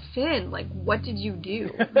looks at Finn, like, what did you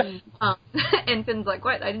do? And Finn's like,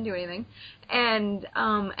 what? I didn't do anything. And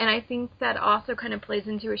I think that also kind of plays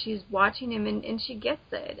into it. She's watching him, and she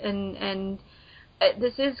gets it. And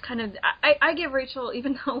this is kind of, I give Rachel,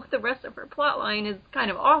 even though the rest of her plot line is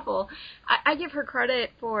kind of awful, I give her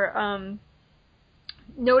credit for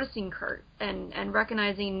noticing Kurt and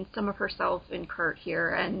recognizing some of herself in Kurt here.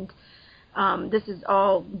 And this is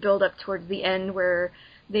all build up towards the end where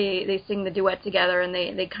they sing the duet together, and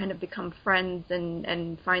they kind of become friends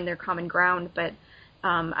and find their common ground. But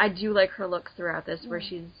I do like her looks throughout this, where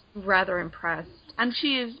she's rather impressed. And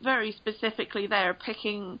she is very specifically there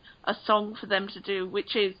picking a song for them to do,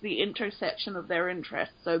 which is the intersection of their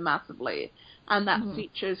interests so massively. And that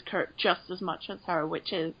features Kurt just as much as her,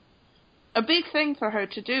 which is a big thing for her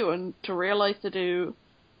to do and to realise to do.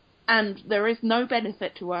 And there is no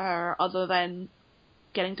benefit to her other than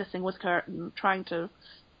getting to sing with Kurt and trying to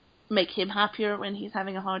make him happier when he's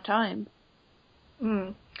having a hard time.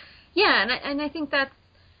 Mm. Yeah, and I think that's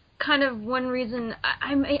kind of one reason.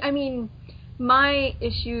 I mean, my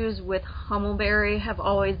issues with Hummleberry have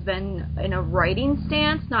always been in a writing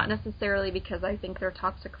stance, not necessarily because I think they're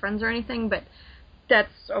toxic friends or anything, but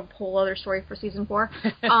that's a whole other story for season 4.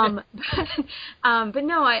 But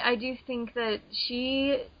no, I do think that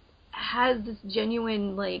she has this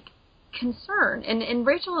genuine, like, concern. And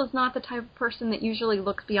Rachel is not the type of person that usually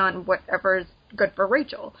looks beyond whatever is good for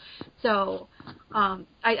Rachel. So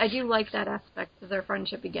I do like that aspect of their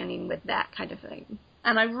friendship beginning with that kind of thing.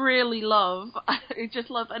 And I really and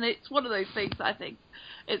it's one of those things I think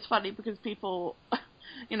it's funny because people,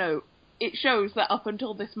 you know, it shows that up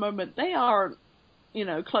until this moment they are, you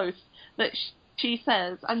know, close, that she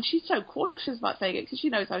says, and she's so cautious about saying it because she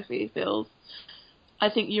knows how she feels. I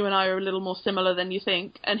think you and I are a little more similar than you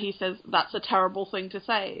think. And he says, that's a terrible thing to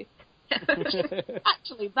say.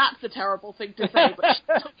 Actually, that's a terrible thing to say, but she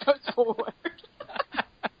still goes forward.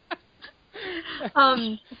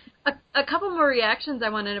 A couple more reactions I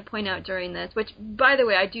wanted to point out during this, which, by the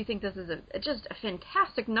way, I do think this is just a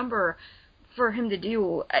fantastic number for him to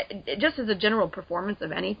do. Just as a general performance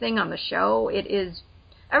of anything on the show, it is.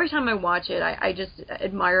 Every time I watch it, I just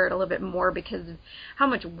admire it a little bit more because of how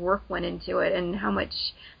much work went into it and how much,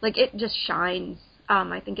 like, it just shines.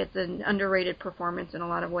 I think it's an underrated performance in a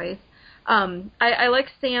lot of ways. I like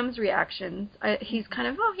Sam's reactions. He's kind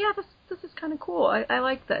of, oh yeah, this is kind of cool. I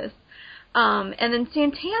like this. And then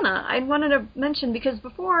Santana, I wanted to mention, because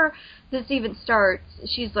before this even starts,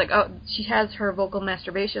 she's like, oh, she has her vocal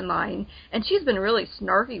masturbation line, and she's been really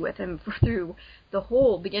snarky with him through the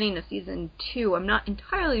whole beginning of season 2. I'm not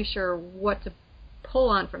entirely sure what to pull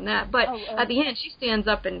on from that, but at the end, she stands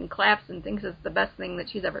up and claps and thinks it's the best thing that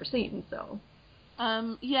she's ever seen, so.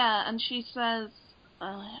 Yeah, and she says,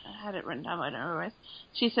 I had it written down, I don't know,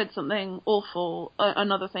 she said something awful,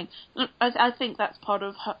 another thing. I think that's part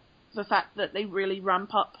of the fact that they really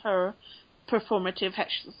ramp up her performative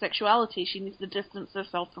sexuality. She needs to distance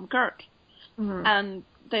herself from Kurt. Mm-hmm. And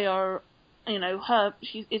they are, you know,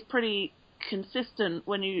 she is pretty consistent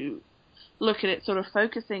when you look at it, sort of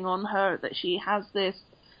focusing on her, that she has this,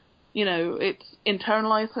 you know, it's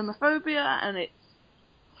internalized homophobia, and it's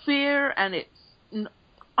fear, and it's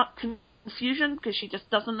confusion, because she just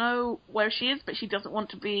doesn't know where she is, but she doesn't want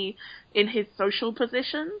to be in his social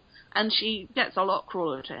position, and she gets a lot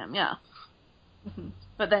crueler to him, yeah. Mm-hmm.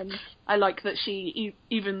 But then, I like that she,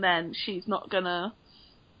 even then, she's not gonna,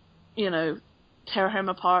 you know, tear him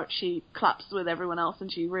apart. She claps with everyone else,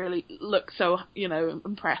 and she really looks so, you know,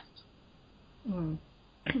 impressed. Mm.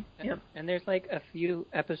 Yep. And there's like a few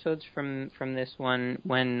episodes from this one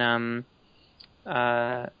when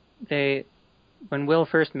when Will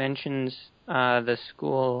first mentions the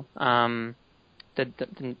school,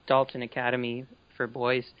 the Dalton Academy for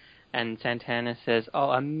boys, and Santana says,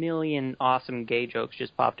 "Oh, a million awesome gay jokes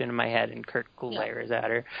just popped into my head," and Kurt glares at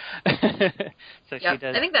her. So she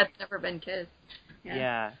does. I think that's never been kissed.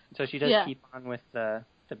 Yeah. So she does keep on with the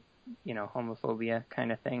you know, homophobia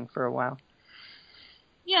kind of thing for a while.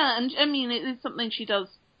 Yeah, and I mean, it is something she does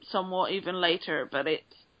somewhat even later, but it's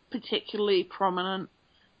particularly prominent.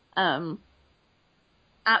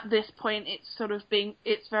 At this point, it's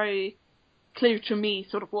very clear to me,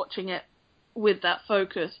 sort of watching it with that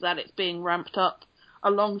focus, that it's being ramped up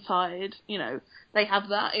alongside, you know, they have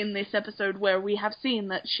that in this episode where we have seen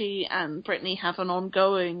that she and Brittany have an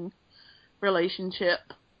ongoing relationship,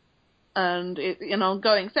 and an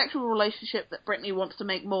ongoing sexual relationship that Brittany wants to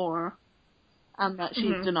make more, and that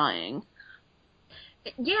she's denying.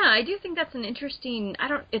 Yeah, I do think that's an interesting,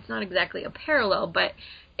 it's not exactly a parallel, but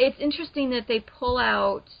it's interesting that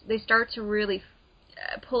they start to really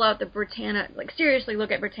pull out the Britannia, like seriously look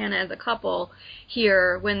at Britannia as a couple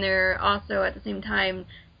here, when they're also at the same time,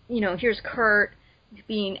 you know, here's Kurt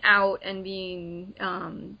being out and being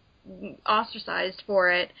ostracized for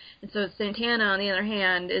it, and so Santana, on the other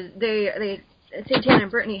hand, is Santana and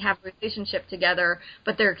Brittany have a relationship together,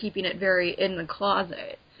 but they're keeping it very in the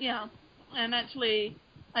closet. Yeah, and actually,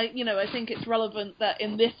 I think it's relevant that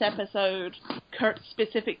in this episode, Kurt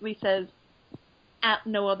specifically says, "At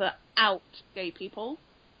no other out gay people."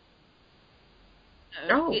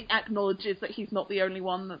 It acknowledges that he's not the only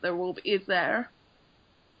one, that there is there.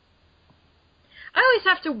 I always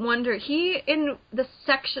have to wonder, in the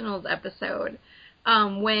sectionals episode,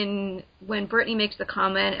 when Brittany makes the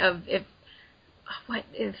comment of if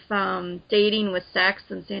dating was sex,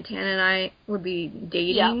 then Santana and I would be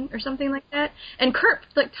dating or something like that. And Kurt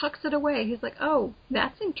like tucks it away. He's like, "Oh,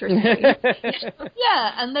 that's interesting."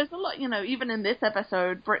 Yeah, and there's a lot, even in this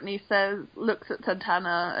episode, Brittany looks at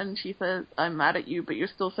Santana and she says, "I'm mad at you, but you're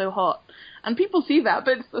still so hot." And people see that,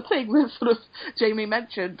 but it's the thing that sort of Jamie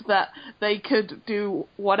mentioned, that they could do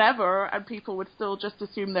whatever and people would still just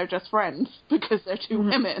assume they're just friends because they're two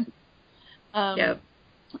women. And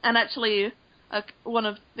actually,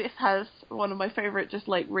 this has one of my favorite, just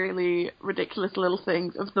like really ridiculous little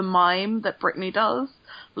things of the mime that Brittany does,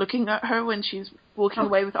 looking at her when she's walking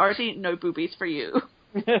away with Artie. "No boobies for you."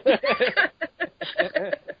 That's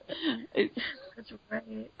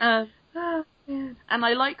right. And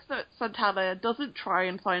I like that Santana doesn't try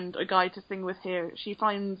and find a guy to sing with here. She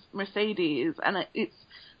finds Mercedes, and it's,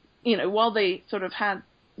 while they sort of had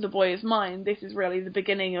The Boy Is Mine, this is really the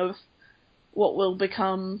beginning of what will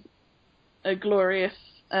become a glorious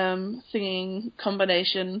singing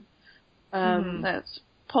combination. That's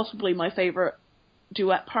possibly my favorite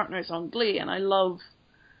duet partners on Glee, and I love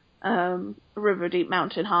River Deep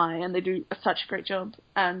Mountain High, and they do such a great job.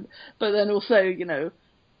 But then also,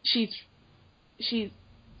 she's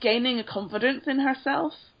gaining a confidence in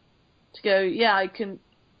herself to go, yeah, I can,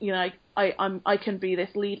 I can be this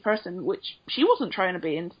lead person, which she wasn't trying to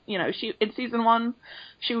be. In season 1,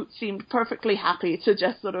 she seemed perfectly happy to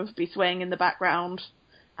just sort of be swaying in the background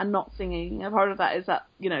and not singing. And part of that is that,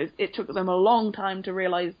 it took them a long time to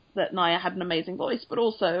realize that Naya had an amazing voice, but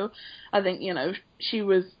also I think, she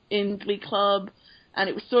was in Glee Club and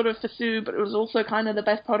it was sort of for Sue, but it was also kind of the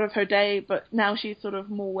best part of her day, but now she's sort of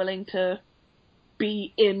more willing to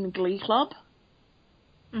be in Glee Club.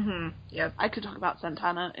 Yep. I could talk about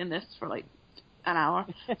Santana in this for like an hour.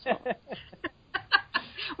 So.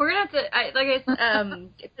 We're gonna have to. I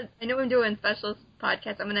know I'm doing special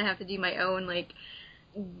podcasts. I'm gonna have to do my own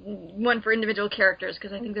one for individual characters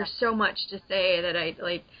because I think there's so much to say that I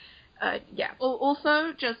like. Yeah.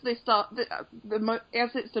 Also, just they start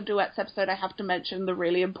as it's the duets episode, I have to mention the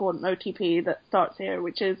really important OTP that starts here,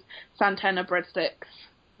 which is Santana Breadsticks.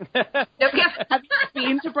 Have you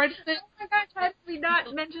been to Breadsticks? Oh my gosh, how did we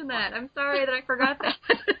not mention that? I'm sorry that I forgot that.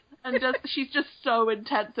 And she's just so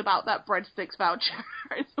intense about that Breadsticks voucher.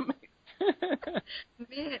 It's amazing.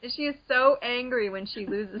 Man, she is so angry when she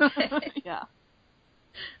loses it. Yeah.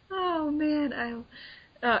 Oh man,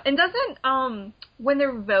 and doesn't when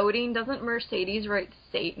they're voting, doesn't Mercedes write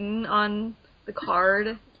Satan on the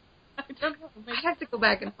card? I don't know. I have to go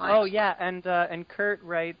back and find. Oh yeah, and Kurt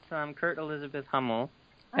writes Kurt Elizabeth Hummel.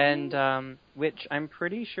 And which I'm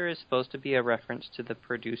pretty sure is supposed to be a reference to the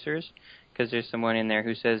producers, because there's someone in there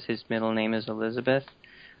who says his middle name is Elizabeth.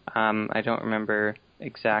 I don't remember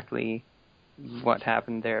exactly what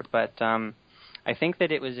happened there, but I think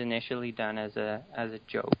that it was initially done as a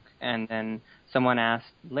joke, and then someone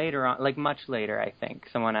asked later on, like much later, I think,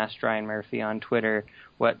 someone asked Ryan Murphy on Twitter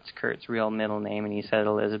what's Kurt's real middle name, and he said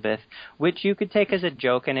Elizabeth, which you could take as a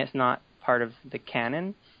joke, and it's not part of the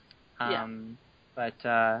canon. But,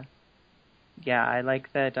 yeah, I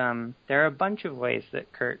like that there are a bunch of ways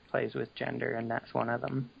that Kurt plays with gender, and that's one of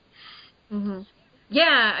them.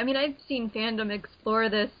 Yeah, I mean, I've seen fandom explore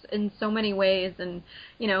this in so many ways, and,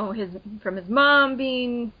 from his mom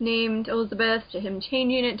being named Elizabeth, to him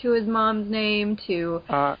changing it to his mom's name, to,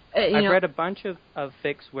 I've read a bunch of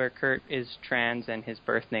fics where Kurt is trans and his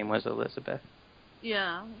birth name was Elizabeth.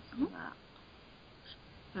 Yeah,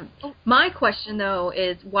 My question, though,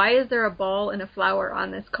 is why is there a ball and a flower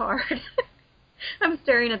on this card? I'm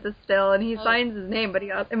staring at this still, and he signs his name, but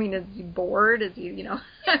is he bored? Is he, He's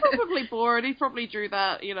probably bored. He probably drew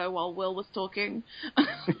that, while Will was talking.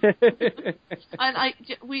 And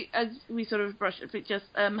as we sort of brush it, just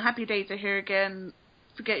Happy Days Are Here Again,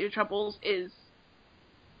 Forget Your Troubles is,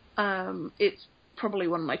 it's probably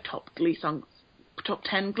one of my top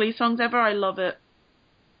 10 Glee songs ever. I love it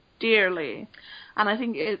dearly. And I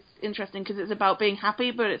think it's interesting because it's about being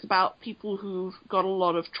happy, but it's about people who've got a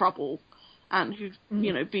lot of trouble and who've,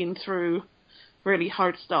 been through really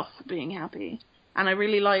hard stuff being happy. And I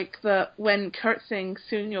really like that when Kurt sings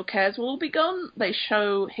Soon Your Cares Will Be Gone, they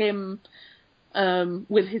show him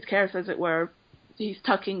with his cares, as it were. He's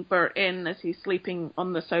tucking Bert in as he's sleeping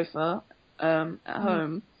on the sofa at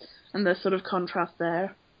home. And the sort of contrast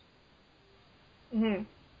there.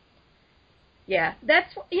 Yeah,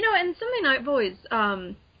 that's, and something I've always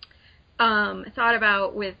thought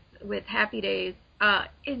about with Happy Days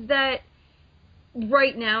is that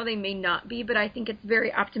right now they may not be, but I think it's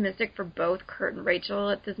very optimistic for both Kurt and Rachel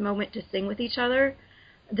at this moment to sing with each other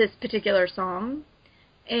this particular song.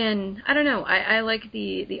 And I don't know, I like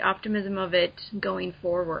the optimism of it going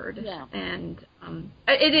forward. Yeah. And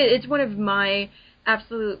it's one of my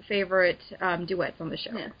absolute favorite duets on the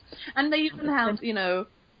show. Yeah. And they even have, you know,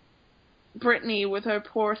 Brittany with her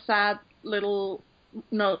poor, sad little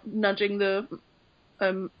nudging the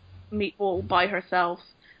meatball by herself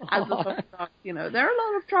as the song starts. You know, there are a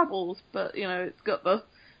lot of troubles, but, you know, it's got the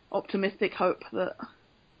optimistic hope that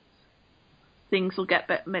things will get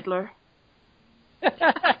better middler.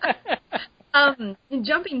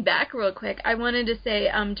 Jumping back real quick, I wanted to say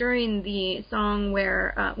during the song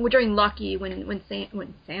where during Lucky when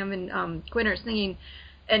Sam and Quinn are singing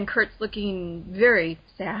and Kurt's looking very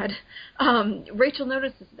sad, Rachel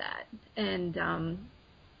notices that, and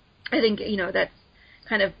I think, you know, that's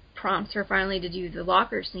kind of prompts her finally to do the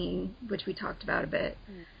locker scene, which we talked about a bit.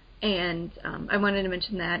 And I wanted to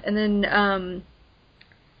mention that. And then I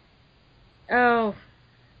don't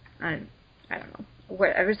know.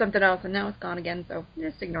 There's something else, and now it's gone again, so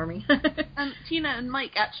just ignore me. Tina and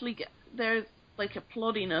Mike actually get, there's like a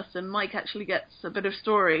plottiness, and Mike actually gets a bit of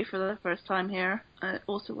story for the first time here,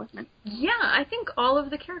 also with me. Yeah, I think all of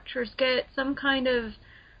the characters get some kind of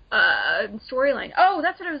storyline. Oh,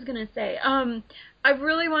 that's what I was going to say. I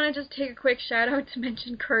really want to just take a quick shout out to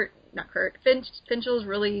mention Finch's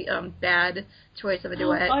really bad choice of a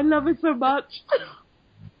duet. I love it so much.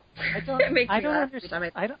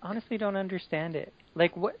 I honestly don't understand it.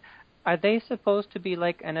 Like, what are they supposed to be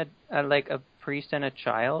like? A priest and a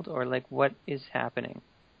child, or like what is happening?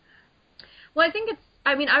 Well, I think it's.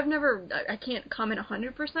 I mean, I can't comment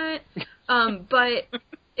 100%, but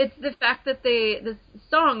it's the fact that this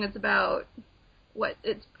song is about what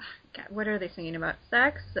are they singing about?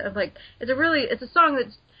 Sex? Like, it's a song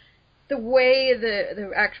that's. The way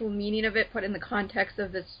the actual meaning of it put in the context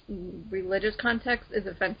of this religious context is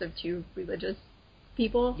offensive to religious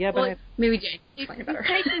people. Yeah, but maybe Jane explain it better.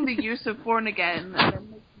 Taking the use of born again and then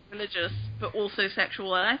making it religious, but also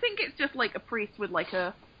sexual, and I think it's just like a priest with like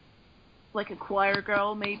a choir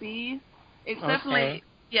girl, maybe. It's definitely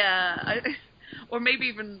or maybe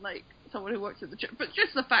even like someone who works at the church. But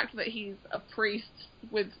just the fact that he's a priest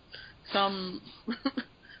with some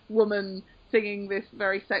woman singing this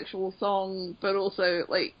very sexual song, but also,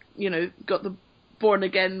 like, you know, got the born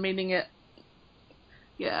again meaning it.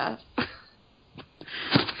 Yeah.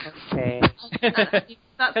 Okay.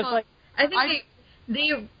 That's like, I think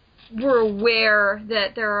they were aware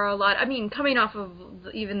that there are a lot. I mean, coming off of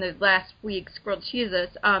even the last week's Grilled Jesus,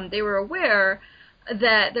 they were aware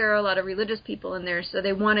that there are a lot of religious people in there, so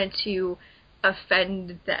they wanted to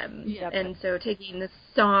offend them. Yep. And so taking this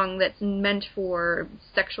song that's meant for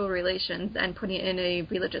sexual relations and putting it in a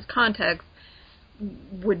religious context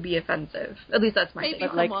would be offensive. At least that's my maybe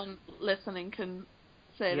take. someone listening can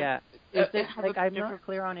say yeah. that. I'm not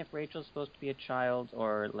clear on if Rachel's supposed to be a child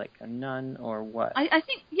or like a nun or what. I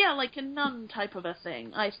think, like a nun type of a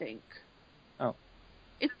thing, I think. Oh.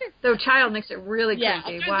 So child makes it really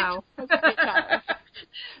creepy. Wow.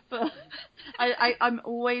 But I'm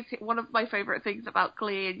always, one of my favourite things about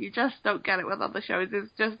Glee, and you just don't get it with other shows, is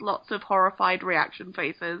just lots of horrified reaction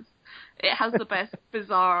faces. It has the best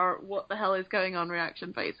bizarre, what the hell is going on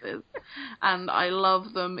reaction faces. And I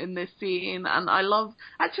love them in this scene. And I like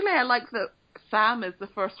that Sam is the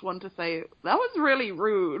first one to say, that was really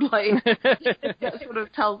rude. Like, that sort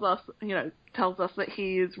of tells us that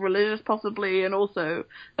he's religious possibly, and also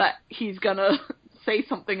that he's gonna say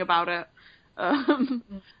something about it.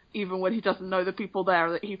 Even when he doesn't know the people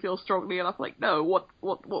there, that he feels strongly enough, like, no, what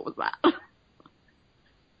was that?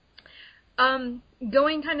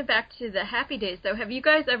 Going kind of back to the Happy Days, though, have you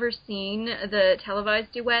guys ever seen the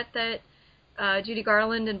televised duet that Judy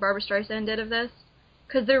Garland and Barbra Streisand did of this?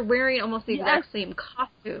 Because they're wearing almost the exact same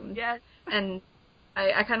costumes. Yes. And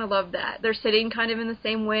I kind of love that. They're sitting kind of in the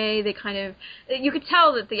same way. They kind of, you could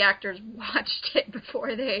tell that the actors watched it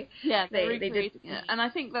before they did it. And I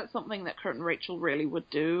think that's something that Kurt and Rachel really would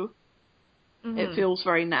do. Mm-hmm. It feels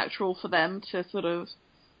very natural for them to sort of,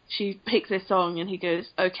 she picks this song and he goes,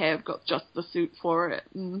 okay, I've got just the suit for it.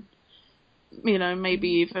 And, you know, maybe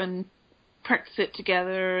even practice it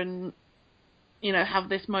together and, you know, have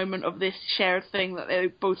this moment of this shared thing that they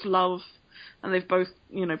both love and they've both,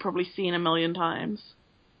 you know, probably seen a million times.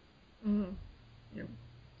 Mm-hmm. Yeah.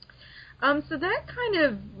 So that kind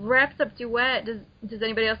of wraps up duet. Does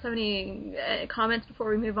anybody else have any comments before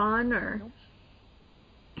we move on, or?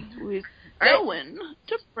 We're going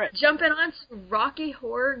to Brett. Jumping on to Rocky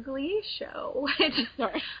Horror Glee Show.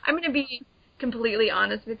 Sorry. I'm going to be completely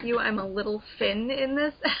honest with you, I'm a little Finn in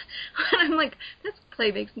this. I'm like, this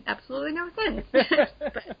play makes absolutely no sense.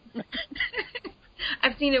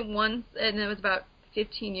 I've seen it once, and it was about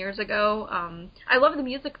 15 years ago. I love the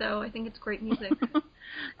music, though. I think it's great music.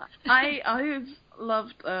 I've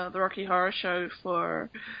loved the Rocky Horror Show for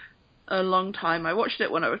a long time. I watched it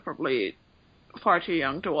when I was probably far too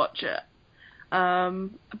young to watch it.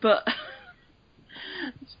 But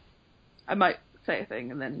I might say a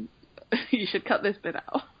thing, and then you should cut this bit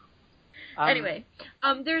out. Anyway,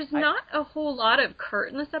 there's not a whole lot of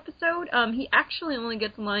Kurt in this episode. He actually only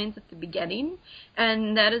gets lines at the beginning,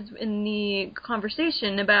 and that is in the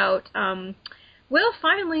conversation about Will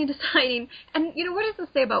finally deciding, and, you know, what does this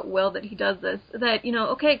say about Will that he does this? That, you know,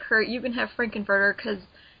 okay, Kurt, you can have Frankenfurter because,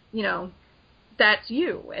 you know, that's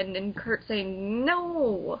you. And Kurt saying,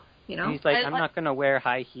 no, you know. He's like, I'm not going to wear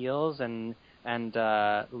high heels and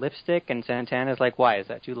lipstick, and Santana's like, why? Is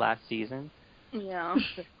that you last season? Yeah.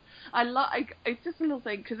 It's just a little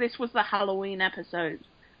thing, because this was the Halloween episode,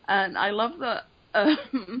 and I love that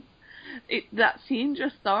that scene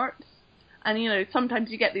just starts, and, you know, sometimes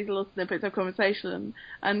you get these little snippets of conversation,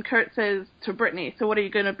 and Kurt says to Brittany, so what are you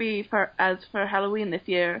going to be for Halloween this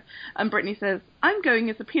year? And Brittany says, I'm going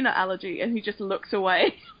as a peanut allergy, and he just looks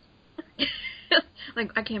away.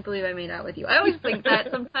 Like, I can't believe I made out with you. I always think that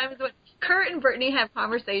sometimes when Kurt and Brittany have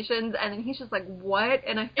conversations, and then he's just like, what?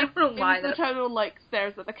 And I don't know why. It's the total, like,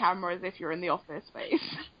 stares at the camera as if you're in the Office space.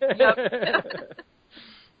 Yep.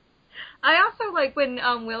 I also like when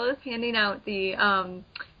Will is handing out the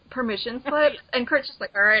permission slips, and Kurt's just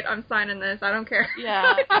like, all right, I'm signing this. I don't care.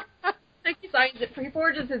 Yeah. Like, he signs it. He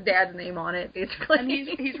forges his dad's name on it, basically. And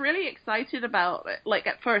he's really excited about it. Like,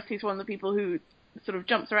 at first, he's one of the people who sort of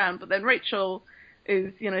jumps around, but then Rachel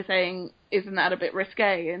is, you know, saying, isn't that a bit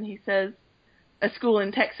risque? And he says, a school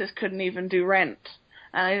in Texas couldn't even do rent.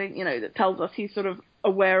 And I think, you know, that tells us he's sort of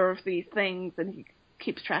aware of these things, and he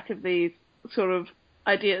keeps track of these sort of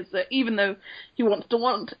ideas that even though he wants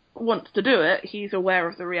to do it, he's aware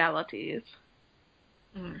of the realities.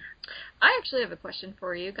 I actually have a question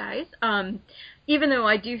for you guys. Even though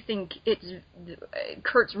I do think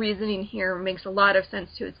Kurt's reasoning here makes a lot of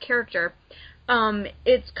sense to his character,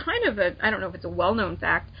 it's kind of I don't know if it's a well-known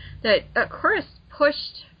fact, that Chris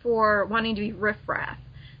pushed for wanting to be riffraff.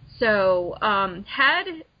 So,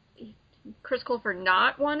 had Chris Colfer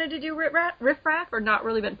not wanted to do riffraff, or not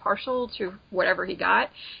really been partial to whatever he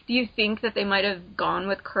got, do you think that they might have gone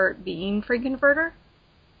with Kurt being Frankenfurter?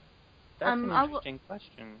 That's an interesting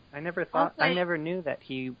question. I never knew that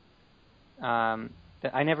he...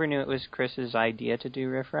 I never knew it was Chris's idea to do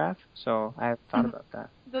riffraff, so I thought about that.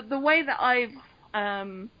 The way that I've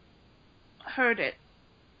heard it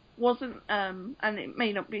wasn't, and it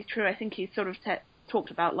may not be true, I think he sort of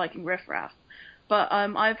talked about liking riffraff, but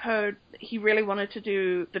I've heard he really wanted to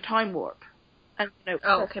do the time warp. And, you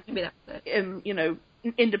know, okay, maybe that's it. You know,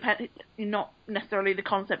 independent, not necessarily the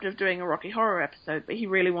concept of doing a Rocky Horror episode, but he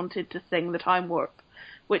really wanted to sing the time warp,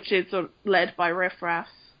 which is sort of led by riffraff.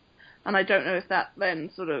 And I don't know if that then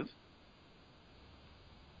sort of,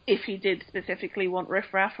 if he did specifically want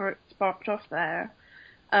riffraff, or it sparked off there.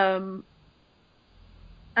 And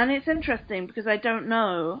it's interesting because I don't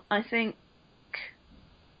know. I think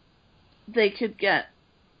they could get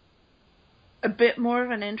a bit more of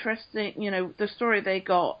an interesting, you know, the story they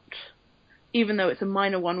got, even though it's a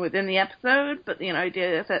minor one within the episode, but the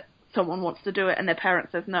idea is that someone wants to do it and their parent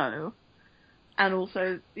says no. And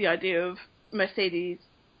also the idea of Mercedes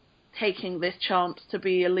taking this chance to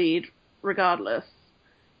be a lead regardless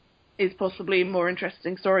is possibly a more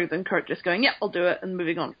interesting story than Kurt just going, yeah, I'll do it, and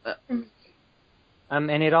moving on with it. And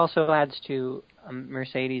it also adds to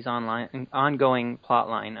Mercedes' ongoing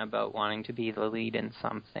plotline about wanting to be the lead in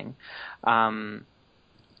something. And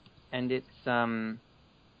it's... I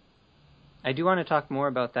do want to talk more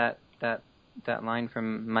about that line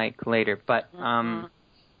from Mike later, but I'm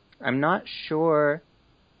not sure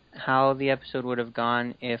how the episode would have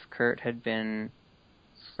gone if Kurt had been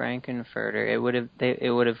Frankenfurter. It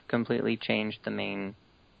would have completely changed the main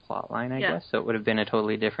plot line, I guess. So it would have been a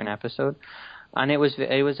totally different episode. And it was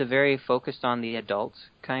a very focused on the adults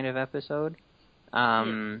kind of episode.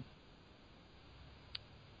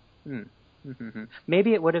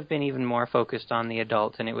 Maybe it would have been even more focused on the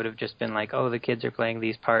adults, and it would have just been like, oh, the kids are playing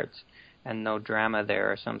these parts, and no drama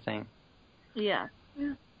there or something. Yeah.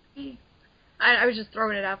 I was just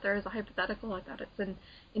throwing it out there as a hypothetical. I thought it's an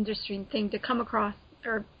interesting thing to come across.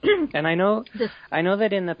 And I know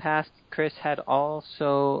that in the past, Chris had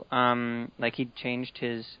also, he'd changed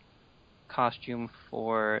his costume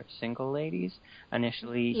for single ladies.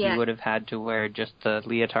 Initially, Yeah. he would have had to wear just the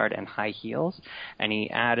leotard and high heels, and he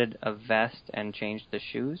added a vest and changed the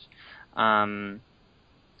shoes.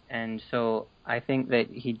 And so I think that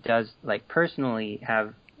he does, like, personally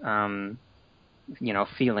have,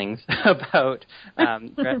 feelings about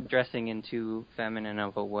dressing in too feminine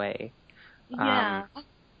of a way. Yeah.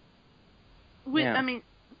 Yeah. I mean,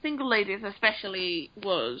 single ladies especially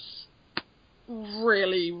was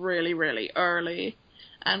really, really, really early.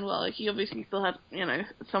 And, well, he obviously still had,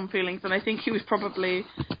 some feelings. And I think he was probably,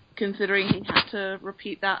 considering he had to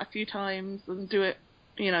repeat that a few times and do it,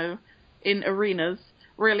 in arenas,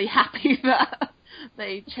 really happy that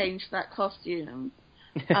they changed that costume.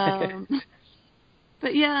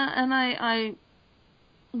 But yeah, and I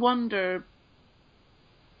wonder,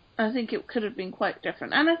 I think it could have been quite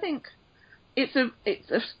different. And I think it's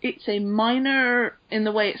a minor, in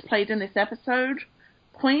the way it's played in this episode,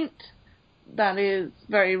 point that is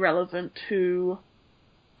very relevant to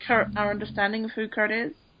Kurt, our understanding of who Kurt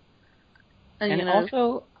is. And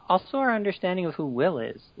also our understanding of who Will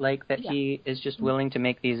is. Like, that he is just willing to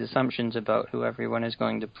make these assumptions about who everyone is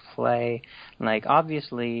going to play. Like,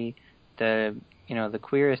 obviously, the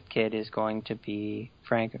queerest kid is going to be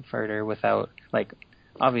Frankenfurter without, like,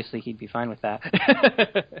 obviously he'd be fine with that.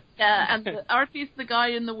 Yeah, and Artie's the guy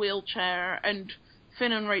in the wheelchair, and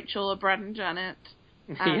Finn and Rachel are Brad and Janet,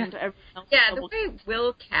 and everyone else. Yeah, the way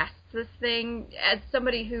Will casts this thing, as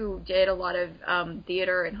somebody who did a lot of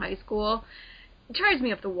theater in high school, it drives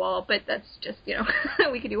me up the wall, but that's just,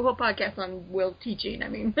 we could do a whole podcast on Will teaching, I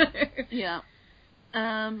mean. Yeah.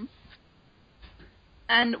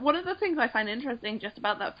 And one of the things I find interesting just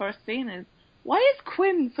about that first scene is, why is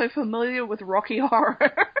Quinn so familiar with Rocky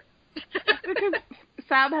Horror? Because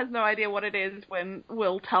Sam has no idea what it is when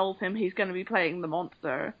Will tells him he's going to be playing the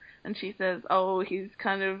monster. And she says, oh, he's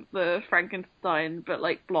kind of the Frankenstein, but,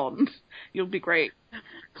 like, blonde. You'll be great.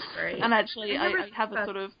 Right. And actually, I have a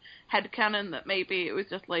sort of headcanon that maybe it was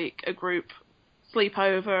just, like, a group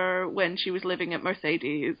sleepover when she was living at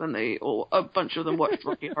Mercedes, and a bunch of them watched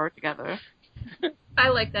Rocky Horror together. I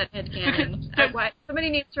like that headcanon. Somebody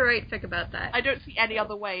needs to write fic about that. I don't see any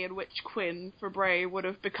other way in which Quinn for Bray would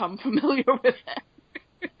have become familiar with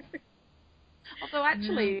it. Although,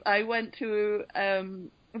 actually, I went to,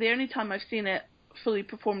 the only time I've seen it fully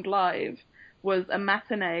performed live was a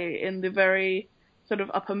matinee in the very sort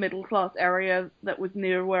of upper middle class area that was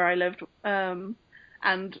near where I lived, and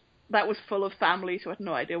that was full of families who had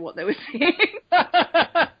no idea what they were seeing.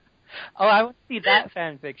 Oh, I want to see that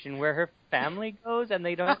fan fiction where her family goes and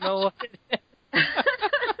they don't know what it is.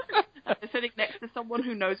 They're sitting next to someone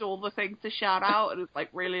who knows all the things to shout out, and it's, like,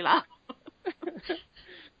 really loud.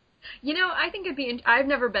 I think it'd be. I've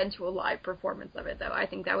never been to a live performance of it, though. I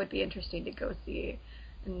think that would be interesting to go see.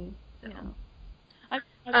 And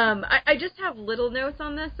I just have little notes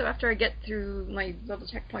on this, so after I get through my little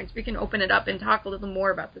checkpoints, we can open it up and talk a little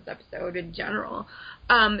more about this episode in general.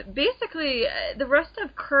 Basically, the rest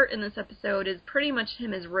of Kurt in this episode is pretty much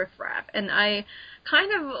him as Riff Raff, and I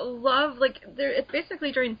kind of love, it's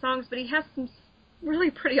basically during songs, but he has some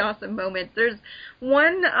really pretty awesome moments. There's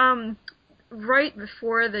one right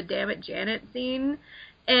before the Damn It Janet scene,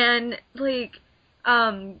 and, like,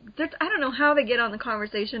 I don't know how they get on the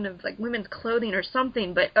conversation of, like, women's clothing or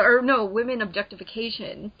something, women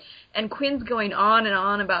objectification, and Quinn's going on and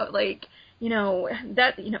on about, like,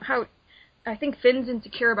 how I think Finn's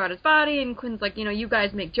insecure about his body, and Quinn's like, you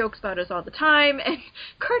guys make jokes about us all the time, and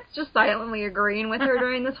Kurt's just silently agreeing with her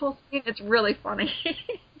during this whole scene. It's really funny.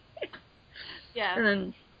 Yeah.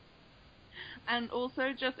 And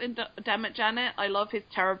also, just in Damn It Janet, I love his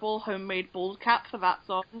terrible homemade bald cap for that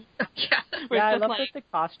song. Yeah, I love that the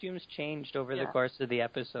costumes changed over the course of the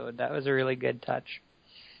episode. That was a really good touch.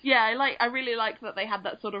 Yeah, I really like that they had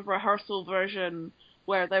that sort of rehearsal version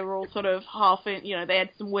where they were all sort of half in, they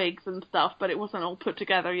had some wigs and stuff, but it wasn't all put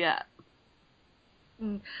together yet.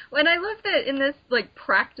 And I love that in this, like,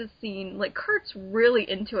 practice scene, like, Kurt's really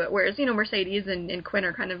into it, whereas, Mercedes and Quinn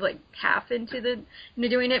are kind of, like, half into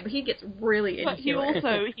doing it, but he gets really into it.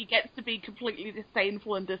 But he gets to be completely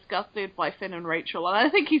disdainful and disgusted by Finn and Rachel, and I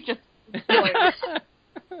think he's just enjoying it.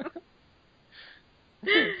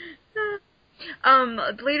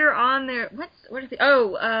 Later on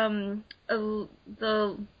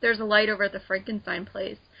there's a light over at the Frankenstein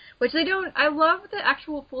place, which they don't. I love the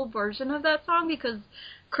actual full version of that song because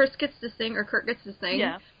Kurt gets to sing,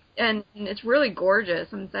 and it's really gorgeous.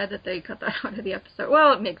 I'm sad that they cut that out of the episode.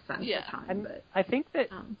 Well, it makes sense at the time, but I think that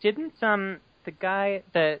didn't the guy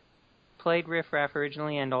that played Riff Raff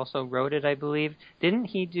originally and also wrote it, I believe, didn't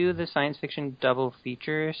he do the science fiction double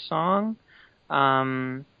feature song?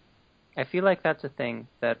 I feel like that's a thing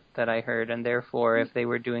that I heard, and therefore, if they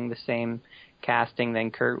were doing the same casting,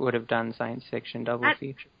 then Kurt would have done science fiction double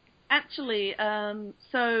feature. Actually,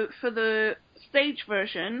 so for the stage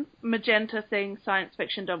version, Magenta sings science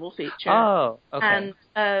fiction double feature. Oh, okay.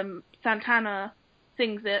 And Santana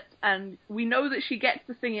sings it, and we know that she gets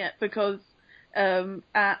to sing it because in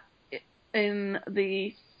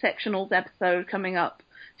the sectionals episode coming up,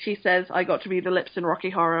 she says, "I got to be the lips in Rocky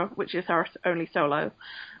Horror," which is her only solo.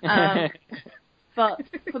 But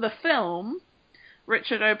for the film,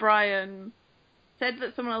 Richard O'Brien said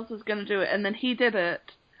that someone else was going to do it, and then he did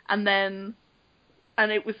it, and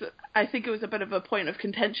it was, I think it was a bit of a point of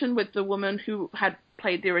contention with the woman who had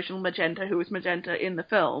played the original Magenta, who was Magenta in the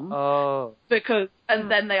film. Oh.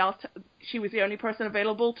 Then they asked, she was the only person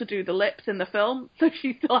available to do the lips in the film, so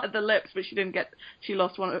she still had the lips, but she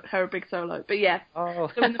lost one of her big solo. But yes, Oh.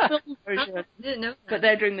 so in the film version, I didn't know that. but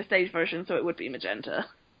they're doing the stage version, so it would be Magenta.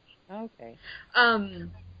 Okay.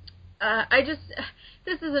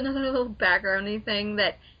 This is another little backgroundy thing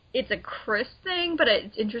that it's a Chris thing, but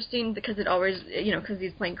it's interesting because it always, because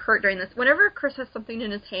he's playing Kurt during this. Whenever Chris has something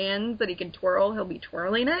in his hands that he can twirl, he'll be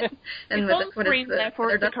twirling it. And It's on screen,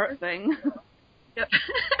 therefore it's a Kurt thing. Yep.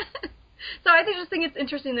 So I just think it's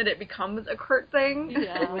interesting that it becomes a Kurt thing.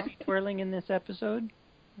 Yeah. Was he twirling in this episode?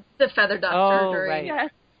 The feather duster. Oh, during,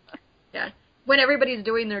 right. Yeah. When everybody's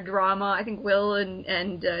doing their drama, I think Will and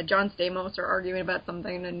John Stamos are arguing about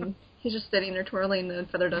something, and he's just sitting there twirling the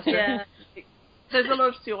feather duster. Yeah. There's a lot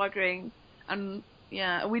of stewarding, and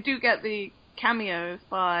yeah, we do get the cameos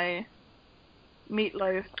by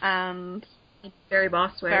Meatloaf and Barry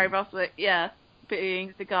Bostwick. Barry Bostwick, yeah,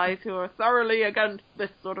 being the guys who are thoroughly against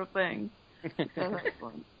this sort of thing. So that's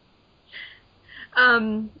fun.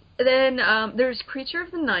 Then there's Creature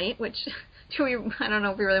of the Night, which I don't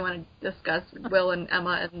know if we really want to discuss Will and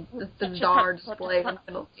Emma and the bizarre display in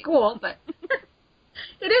middle school, but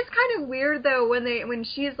it is kind of weird though when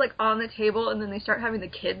she's like on the table and then they start having the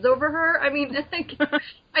kids over her. I mean, like,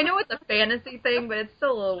 I know it's a fantasy thing, but it's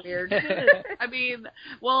still a little weird. I mean,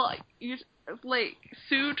 well,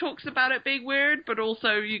 Sue talks about it being weird, but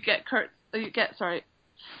also you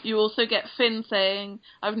also get Finn saying,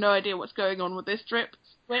 "I have no idea what's going on with this drip,"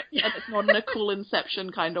 and it's not in a cool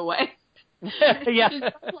Inception kind of way. Yeah.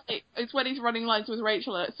 It's when he's running lines with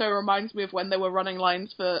Rachel, and it so reminds me of when they were running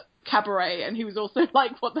lines for Cabaret, and he was also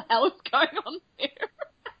like, "What the hell is going on here?"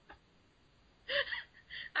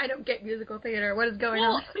 I don't get musical theater. What is going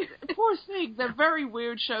on? Poor thing. They're very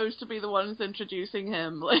weird shows to be the ones introducing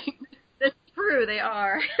him. Like, That's true, they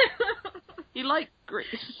are. he liked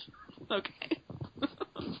Grease. Okay.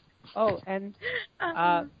 Oh, and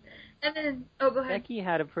and then, go ahead. Becky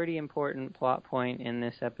had a pretty important plot point in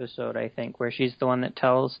this episode, I think, where she's the one that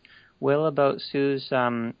tells Will about Sue's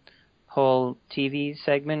whole TV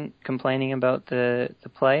segment complaining about the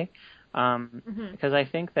play. Because I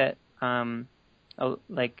think that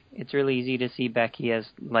it's really easy to see Becky as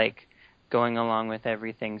like going along with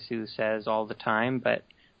everything Sue says all the time, but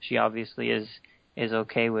she obviously is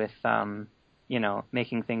okay with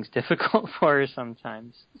making things difficult for her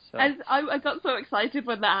sometimes. So. I got so excited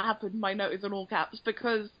when that happened, my note is in all caps,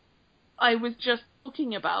 because I was just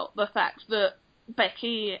talking about the fact that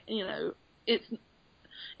Becky, it's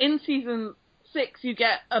in season 6 you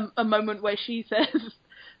get a moment where she says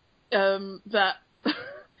that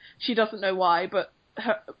she doesn't know why, but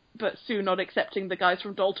Sue not accepting the guys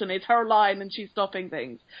from Dalton is her line and she's stopping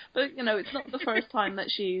things. But, it's not the first time that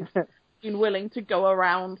she's been willing to go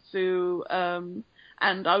around Sue, and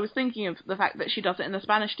I was thinking of the fact that she does it in The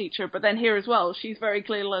Spanish Teacher, but then here as well, she's very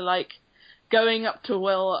clearly, like, going up to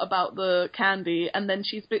Will about the candy, and then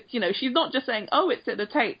she's not just saying, "Oh, it's in a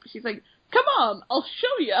tape." She's like, "Come on, I'll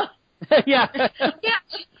show you." Yeah. Yeah,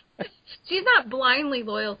 she's not blindly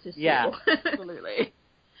loyal to Sue. Yeah. Absolutely.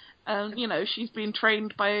 She's been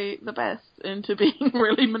trained by the best into being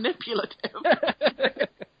really manipulative.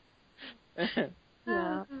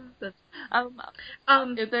 Yeah.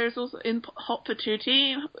 There's also in Hot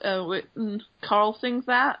Patootie, Carl sings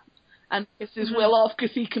that, and pisses Will off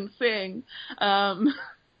because he can sing.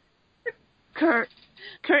 Kurt's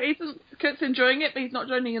enjoying it, but he's not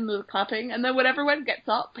joining in the clapping. And then when everyone gets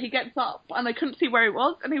up, he gets up, and I couldn't see where he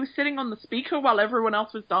was, and he was sitting on the speaker while everyone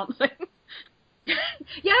else was dancing.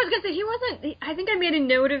 Yeah, I was gonna say he wasn't. I think I made a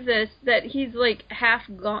note of this, that he's like half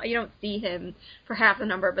gone. You don't see him for half the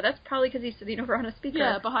number, but that's probably because he's sitting over on a speaker.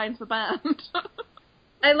 Yeah, behind the band.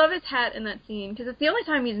 I love his hat in that scene because it's the only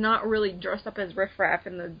time he's not really dressed up as Riff Raff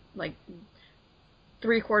in the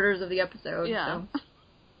 3/4 of the episode. Yeah.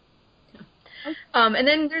 So. And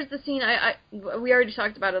then there's the scene we already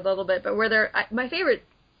talked about it a little bit, but where my favorite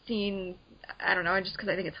scene I don't know, just because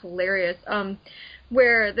I think it's hilarious,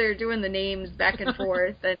 where they're doing the names back and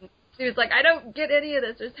forth, and he was like, I don't get any of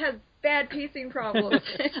this. It just has bad pacing problems.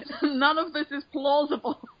 None of this is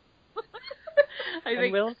plausible.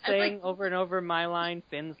 And Will saying over and over, my line,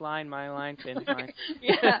 Finn's line, my line, Finn's line.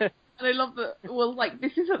 Yeah, and I love that Will's like,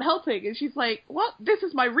 this isn't helping, and she's like, what? This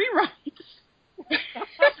is my rewrite.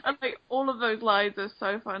 And like, all of those lines are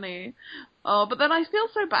so funny. But then I feel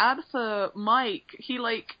so bad for Mike. He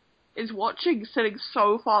like is watching, sitting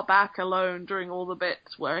so far back alone during all the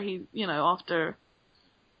bits where he, you know, after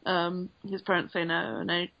his parents say no,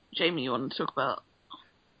 Jamie, you want to talk about?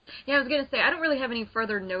 Yeah, I was going to say, I don't really have any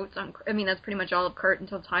further notes on, I mean, that's pretty much all of Kurt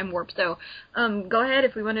until Time Warp, so go ahead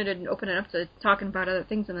if we wanted to open it up to talking about other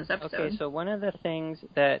things in this episode. Okay, so one of the things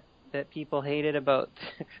that people hated about,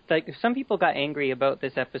 like, some people got angry about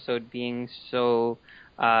this episode being so,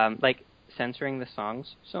 like, censoring the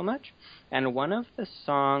songs so much, and one of the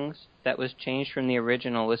songs that was changed from the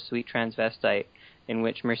original was Sweet Transvestite, in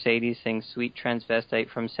which Mercedes sings Sweet Transvestite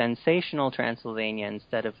from Sensational Transylvania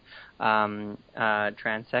instead of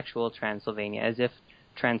Transsexual Transylvania, as if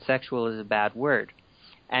transsexual is a bad word.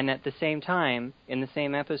 And at the same time, in the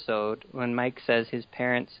same episode, when Mike says his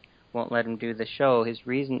parents won't let him do the show, his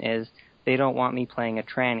reason is they don't want me playing a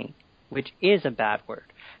tranny, which is a bad word.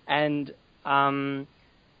 And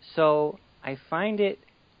so I find it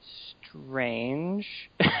strange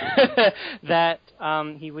that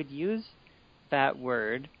he would use that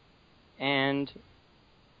word, and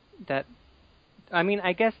that, I mean,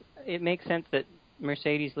 I guess it makes sense that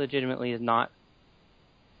Mercedes legitimately is not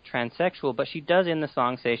transsexual, but she does in the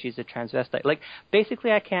song say she's a transvestite. Like,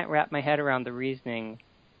 basically I can't wrap my head around the reasoning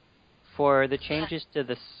for the changes to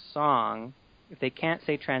the song if they can't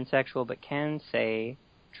say transsexual but can say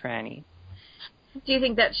tranny. Do you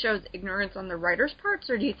think that shows ignorance on the writer's parts,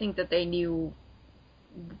 or do you think that they knew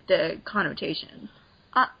the connotation?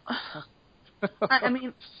 I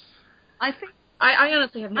mean, I think... I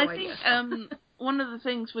honestly have no idea. I think one of the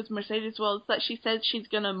things with Mercedes is that she said she's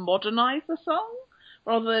going to modernize the song,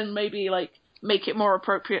 rather than maybe, like, make it more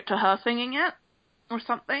appropriate to her singing it, or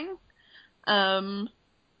something. And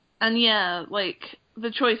yeah, like,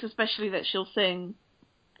 the choice especially that she'll sing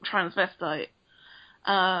transvestite.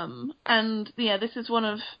 And yeah, this is one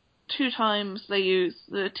of 2 times they use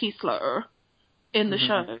the T-slur in the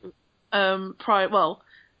show.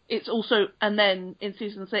 It's also, and then in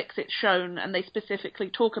season 6 it's shown, and they specifically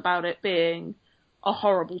talk about it being a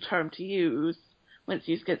horrible term to use when it's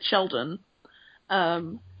used against Sheldon.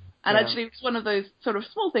 Actually, it's one of those sort of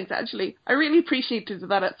small things that actually I really appreciated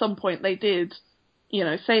that at some point they did, you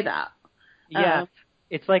know, say that. Yeah,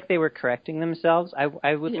 it's like they were correcting themselves.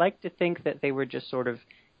 I would like to think that they were just sort of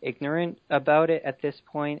ignorant about it at this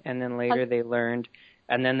point, and then later they learned,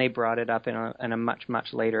 and then they brought it up in a much,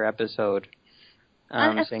 much later episode.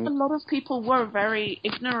 I think a lot of people were very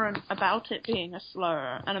ignorant about it being a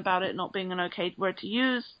slur and about it not being an okay word to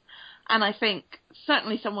use. And I think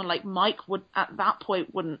certainly someone like Mike would, at that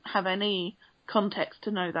point, wouldn't have any context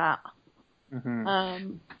to know that.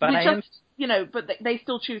 Mm-hmm. But they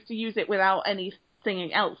still choose to use it without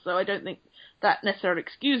anything else. So I don't think that necessarily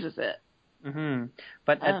excuses it. Mm-hmm.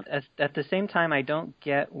 But at the same time, I don't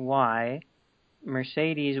get why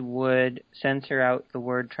Mercedes would censor out the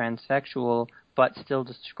word transsexual but still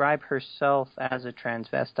describe herself as a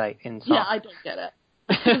transvestite in song. Yeah, I don't get it.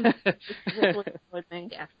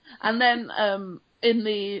 Yeah. And then in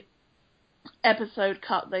the episode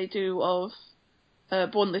cut they do of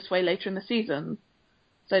Born This Way later in the season,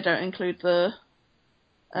 they don't include the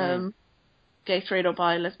gay, straight or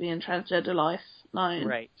bi, lesbian, transgender life line.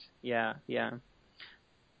 Right. Yeah. Yeah,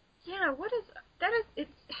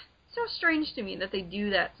 it's so strange to me that they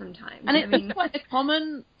do that sometimes. And it's quite a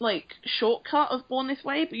common, like, shortcut of Born This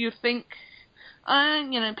Way, but you'd think,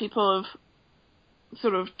 people have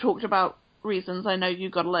sort of talked about reasons. I know You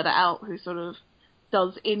Gotta Let It Out, who sort of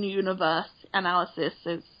does in-universe analysis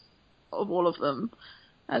of all of them,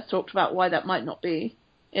 has talked about why that might not be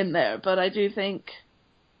in there. But I do think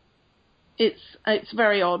it's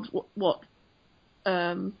very odd what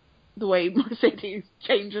the way Mercedes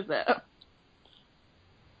changes it.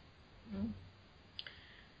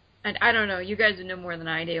 And I don't know. You guys know more than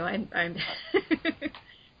I do.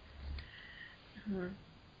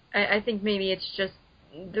 I think maybe it's just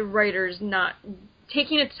the writers not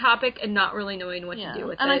taking a topic and not really knowing what to do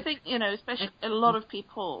with it. And I think, especially a lot of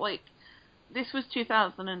people, like, this was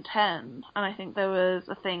 2010, and I think there was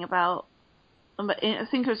a thing about, I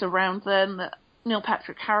think it was around then that Neil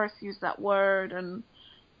Patrick Harris used that word, and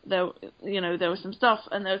there was some stuff,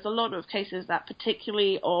 and there was a lot of cases that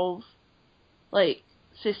particularly of, like,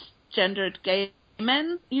 cisgendered gay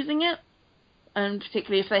men using it, and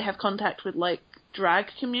particularly if they have contact with, like, drag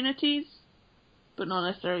communities, but not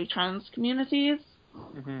necessarily trans communities.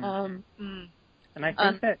 Mm-hmm. And I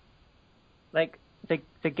think that, like,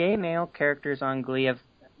 the gay male characters on Glee have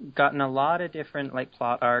gotten a lot of different, like,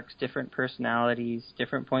 plot arcs, different personalities,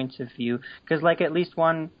 different points of view. Because, like, at least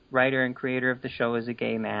one writer and creator of the show is a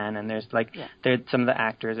gay man, and there's, like, some of the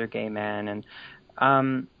actors are gay men,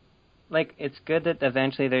 and, like, it's good that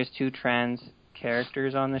eventually there's 2 trans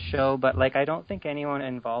characters on the show, but, like, I don't think anyone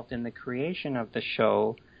involved in the creation of the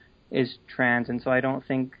show is trans, and so I don't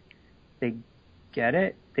think they get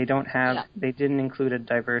it. They don't have, they didn't include a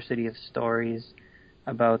diversity of stories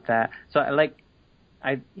about that. So, like,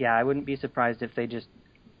 I wouldn't be surprised if they just,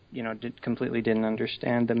 you know, completely didn't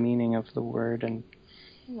understand the meaning of the word. And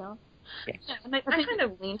I kind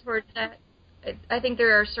of lean towards that. I think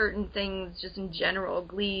there are certain things just in general,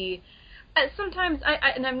 Glee. Sometimes,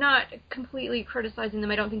 and I'm not completely criticizing them.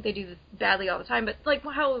 I don't think they do this badly all the time. But like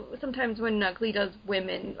how sometimes when Glee does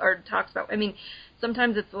women or talks about, I mean,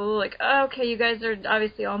 sometimes it's a little like, oh, okay, you guys are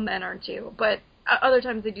obviously all men, aren't you? But other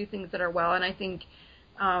times they do things that are well, and I think,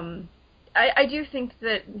 I do think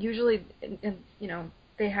that usually, you know,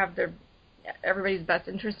 they have everybody's best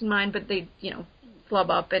interest in mind, but they, you know, flub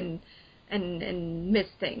up and miss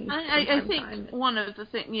things. I think one of the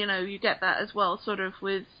things, you know, you get that as well, sort of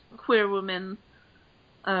with queer women.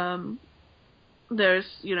 There's,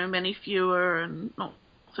 you know, many fewer and not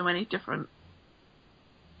so many different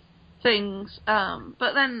things.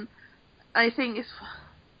 But then I think it's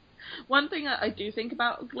one thing that I do think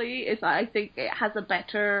about Glee is that I think it has a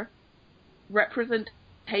better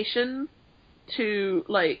representation to,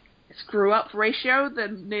 like, screw up ratio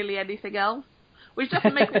than nearly anything else. Which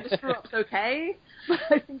doesn't make all the screw-ups okay, but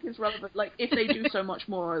I think it's relevant. Like, if they do so much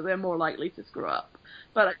more, they're more likely to screw up.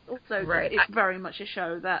 But also, it's very much a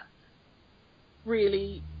show that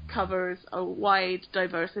really covers a wide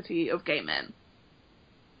diversity of gay men.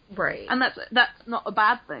 Right. And that's not a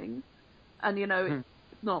bad thing. And, you know, it's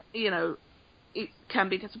not, you know, it can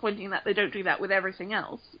be disappointing that they don't do that with everything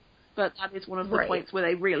else. But that is one of the points where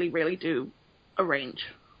they really, really do arrange.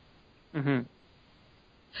 Mm-hmm.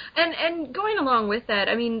 And going along with that,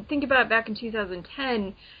 I mean, think about back in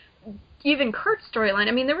 2010, even Kurt's storyline.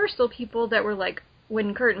 I mean, there were still people that were like,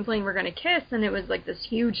 when Kurt and Blaine were going to kiss, and it was like this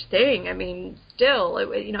huge thing. I mean, still,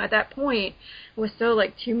 you know, at that point, it was still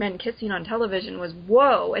like 2 men kissing on television was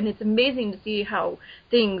whoa. And it's amazing to see how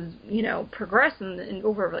things, you know, progress in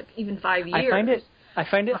over like even 5 years. I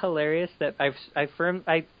find it hilarious that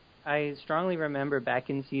I strongly remember back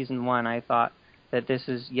in season 1, I thought that this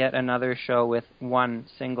is yet another show with one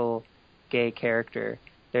single gay character.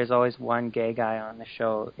 There's always one gay guy on the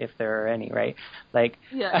show, if there are any, right? Like,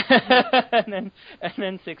 and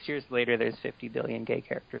then 6 years later, there's 50 billion gay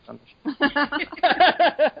characters on the show.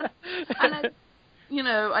 And you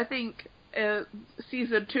know, I think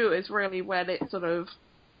season 2 is really when it sort of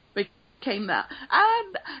became that.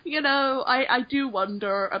 And, you know, I do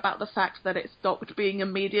wonder about the fact that it stopped being a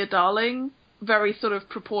media darling. Very sort of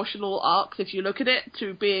proportional arcs, if you look at it,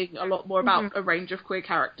 to being a lot more about a range of queer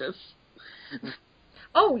characters.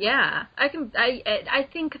 Oh yeah, I think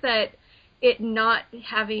that it not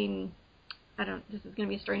having, this is going to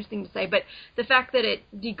be a strange thing to say, but the fact that it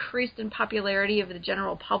decreased in popularity of the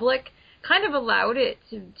general public kind of allowed it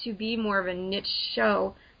to be more of a niche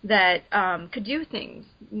show that could do things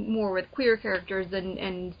more with queer characters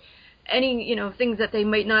and any, you know, things that they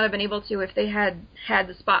might not have been able to if they had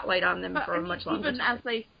the spotlight on them for a much longer time. Even as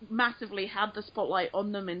they massively had the spotlight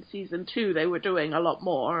on them in season 2, they were doing a lot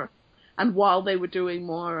more. And while they were doing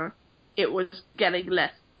more, it was getting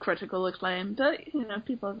less critical acclaim. But, you know,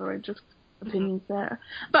 people have a range of opinions there.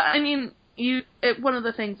 But, I mean, one of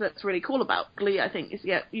the things that's really cool about Glee, I think, is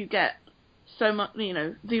you get so much, you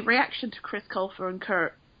know, the reaction to Chris Colfer and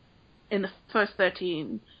Kurt in the first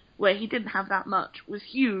 13, where he didn't have that much, was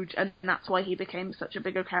huge, and that's why he became such a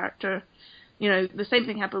bigger character. You know, the same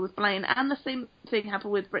thing happened with Blaine, and the same thing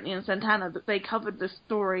happened with Brittany and Santana, that they covered this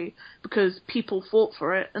story because people fought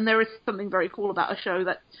for it, and there is something very cool about a show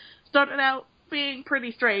that started out being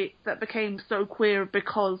pretty straight, that became so queer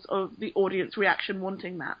because of the audience reaction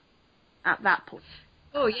wanting that at that point.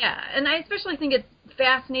 Oh, yeah, and I especially think it's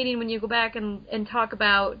fascinating when you go back and talk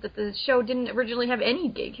about that the show didn't originally have any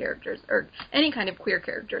gay characters or any kind of queer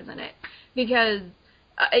characters in it, because,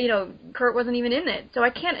 you know, Kurt wasn't even in it. So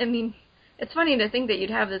it's funny to think that you'd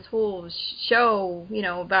have this whole show, you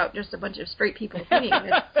know, about just a bunch of straight people singing.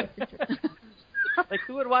 Like,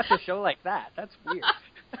 who would watch a show like that? That's weird.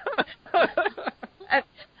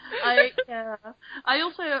 I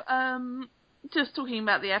also, just talking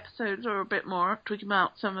about the episodes or a bit more, talking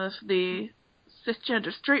about some of the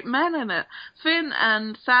cisgender straight men in it. Finn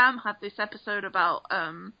and Sam had this episode about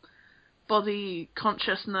body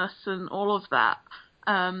consciousness and all of that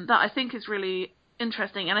that I think is really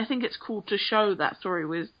interesting, and I think it's cool to show that story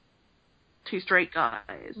with two straight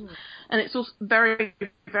guys. And it's also very,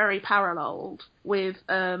 very paralleled with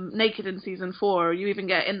Naked in season 4. You even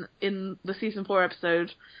get in the season 4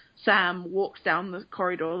 episode, Sam walks down the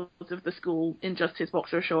corridors of the school in just his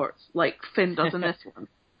boxer shorts, like Finn does in this one.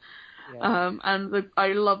 Yeah. I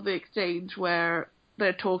love the exchange where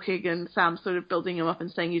they're talking and Sam's sort of building him up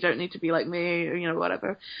and saying, you don't need to be like me, or, you know,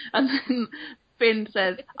 whatever. And then Finn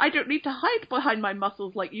says, I don't need to hide behind my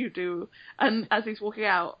muscles like you do. And as he's walking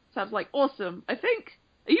out, Sam's like, awesome, I think.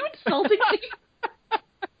 Are you insulting me?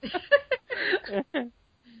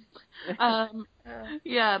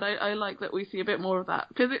 Yeah, and I like that we see a bit more of that.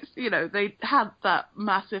 Because it's, you know, they had that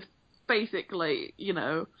massive, basically, you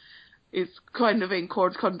know, it's kind of in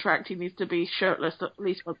Cord's contract, he needs to be shirtless at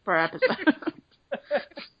least once per episode.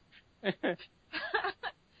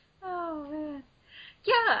 Oh, man.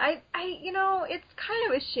 Yeah, I you know, it's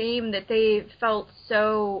kind of a shame that they felt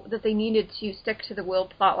that they needed to stick to the Will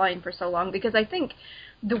plotline for so long, because I think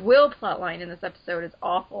the Will plotline in this episode is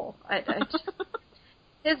awful.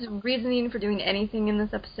 His reasoning for doing anything in this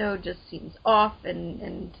episode just seems off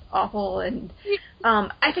and awful, and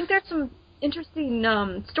I think there's some interesting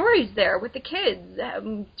stories there with the kids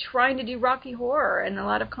trying to do Rocky Horror, and a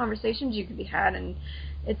lot of conversations you could be had, and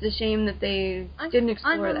it's a shame that they didn't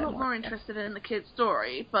explore that more. I'm a lot more interested in the kid's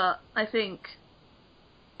story, but I think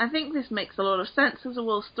this makes a lot of sense as a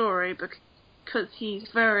Will story, because he's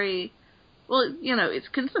very, well, you know, it's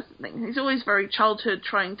a consistent thing. He's always very childish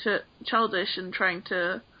and trying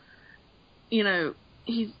to, you know,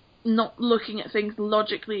 he's not looking at things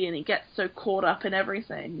logically, and he gets so caught up in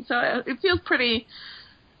everything. So it feels pretty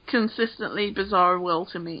consistently bizarre Will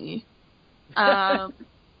to me. And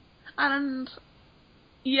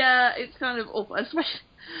yeah, it's kind of awful, especially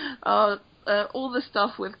all the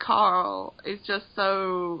stuff with Carl is just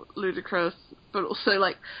so ludicrous, but also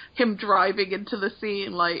like him driving into the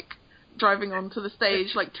scene, like driving onto the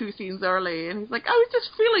stage like 2 scenes early, and he's like, I was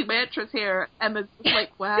just feeling my interest here. Emma's just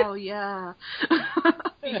like, wow, yeah.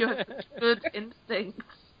 You have such good instincts.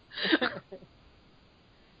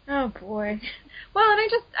 Oh boy. Well,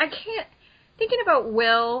 and I can't, thinking about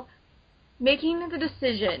Will making the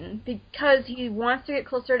decision, because he wants to get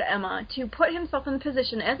closer to Emma, to put himself in the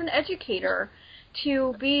position as an educator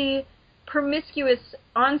to be promiscuous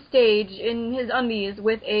on stage in his undies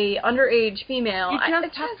with a underage female. You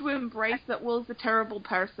just have to embrace that Will's a terrible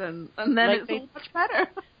person, and then it's all much better.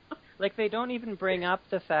 Like, they don't even bring up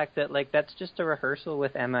the fact that, like, that's just a rehearsal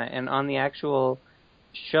with Emma, and on the actual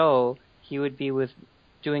show, he would be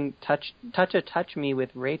doing touch me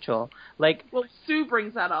with Rachel. Like, well, Sue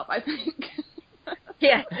brings that up, I think.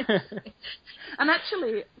 Yeah. And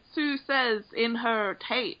actually, Sue says in her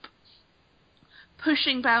tape,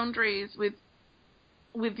 pushing boundaries with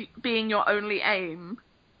being your only aim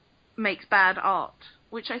makes bad art,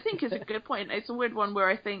 which I think is a good point. It's a weird one where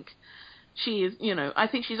I think she is, you know, I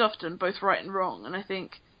think she's often both right and wrong, and I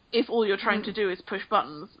think if all you're trying to do is push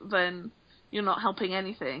buttons, then you're not helping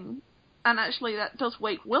anything. And actually that does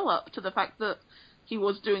wake Will up to the fact that he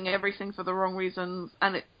was doing everything for the wrong reasons,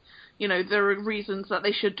 and it, you know, there are reasons that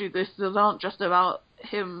they should do this that aren't just about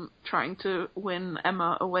him trying to win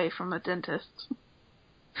Emma away from a dentist.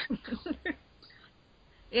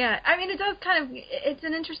 Yeah, I mean, it does kind of, it's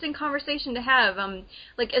an interesting conversation to have.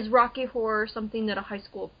 Like, is Rocky Horror something that a high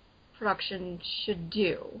school production should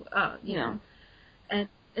do? You know, and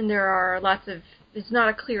there are lots of, it's not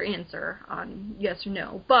a clear answer on yes or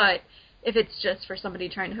no, but if it's just for somebody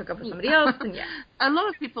trying to hook up with somebody else, then yeah. A lot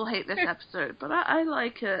of people hate this episode, but I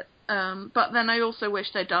like it. But then I also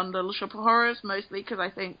wished I'd done Little Shop of Horrors, mostly because I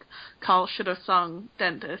think Carl should have sung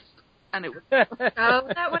Dentist, and it was... Oh,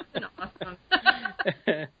 that would have been awesome.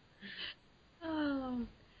 Oh,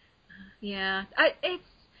 yeah.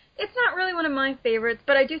 It's not really one of my favorites,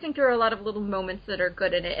 but I do think there are a lot of little moments that are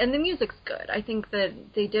good in it, and the music's good. I think that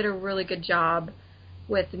they did a really good job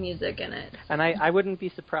with the music in it. And I wouldn't be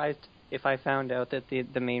surprised if I found out that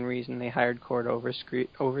the main reason they hired Cord Overstreet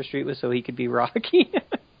was so he could be Rocky.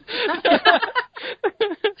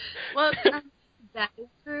 Well, that is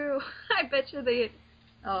true. I bet you they...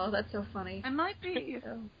 Oh, that's so funny. I might be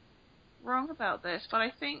wrong about this, but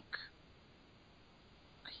I think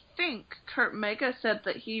Kurt Mega said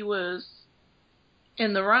that he was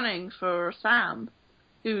in the running for Sam,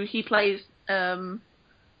 who he plays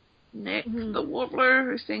Nick the Warbler,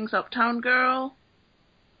 who sings Uptown Girl,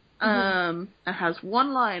 and has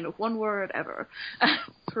one line of one word ever.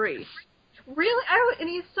 3. Really? And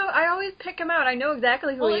he's so... I always pick him out. I know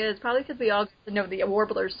exactly who he is, probably because we all know the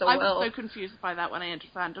Warblers so well. I was so confused by that when I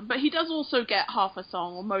entered fandom. But he does also get half a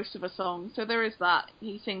song, or most of a song, so there is that.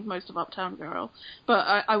 He sings most of Uptown Girl.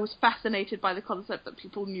 But I was fascinated by the concept that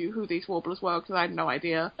people knew who these Warblers were, because I had no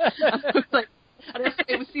idea. And I was like, and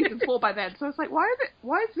it was season 4 by then, so I was like,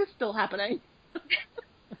 why is this still happening?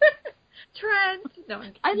 Trent! No,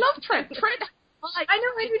 I love Trent. Trent, I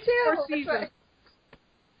know, I do too. Season.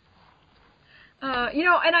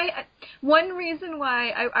 And one reason why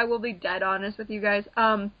I will be dead honest with you guys,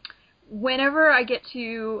 whenever I get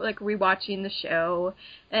to, like, rewatching the show,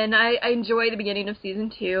 and I enjoy the beginning of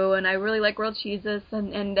season 2, and I really like World Jesus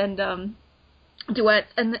and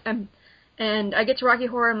duets, and I get to Rocky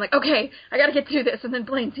Horror, I'm like, okay, I gotta get through this, and then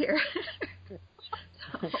Blaine's here.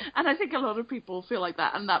 And I think a lot of people feel like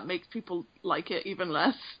that, and that makes people like it even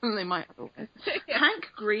less than they might otherwise. Yeah. Hank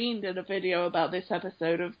Green did a video about this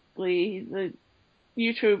episode of Glee. He's a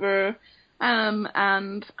YouTuber, and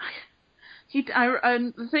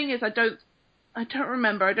the thing is, I don't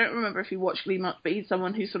remember if he watched Glee much, but he's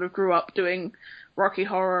someone who sort of grew up doing Rocky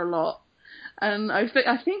Horror a lot. And I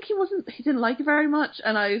think he didn't like it very much,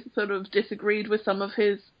 and I sort of disagreed with some of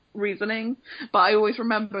his reasoning, but I always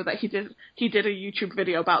remember that he did a YouTube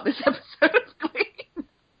video about this episode of Glee.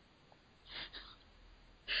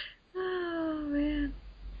 Oh man.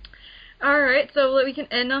 Alright, so we can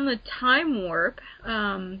end on the Time Warp,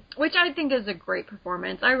 which I think is a great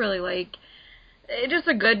performance. I really like just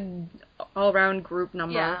a good all-round group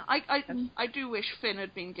number. Yeah, I do wish Finn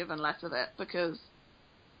had been given less of it, because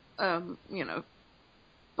Brad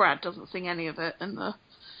doesn't sing any of it in the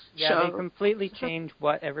show. They completely change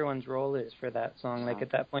what everyone's role is for that song. Like,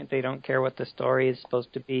 at that point, they don't care what the story is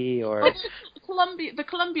supposed to be, or... The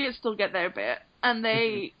Columbians still get their bit, and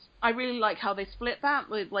I really like how they split that,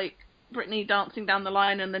 with, like, Brittany dancing down the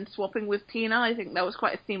line and then swapping with Tina. I think that was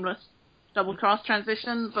quite a seamless double-cross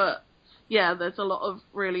transition, but, yeah, there's a lot of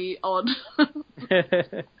really odd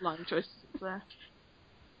line choices there.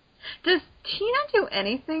 Does Tina do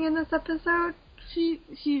anything in this episode? She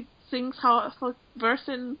sings half a verse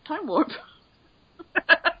in Time Warp.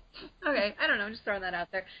 Okay, I don't know, I'm just throwing that out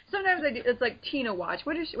there. Sometimes it's like Tina watch.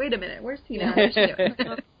 Wait a minute, where's Tina? What's she doing?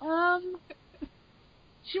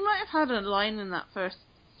 She might have had a line in that first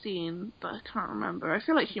scene, but I can't remember. I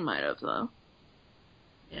feel like she might have, though.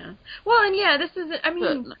 Yeah. Well, and yeah, this is, I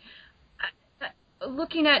mean,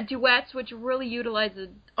 looking at duets, which really utilizes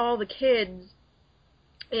all the kids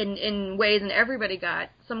in ways, and everybody got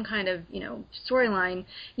some kind of, storyline.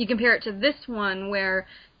 You compare it to this one where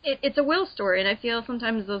it's a Will story, and I feel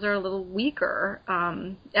sometimes those are a little weaker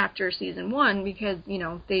after season 1 because,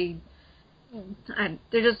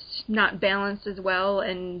 they're just not balanced as well,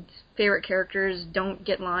 and favorite characters don't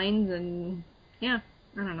get lines, and yeah,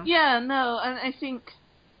 I don't know. Yeah, no, and I think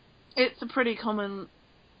it's a pretty common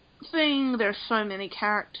thing. There's so many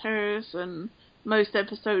characters, and most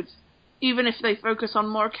episodes, even if they focus on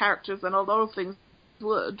more characters than a lot of things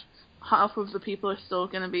would, half of the people are still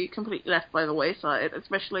going to be completely left by the wayside,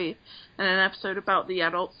 especially in an episode about the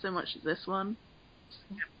adults so much as this one.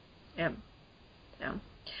 Yeah. So,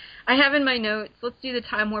 I have in my notes, let's do the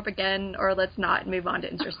Time Warp again, or let's not move on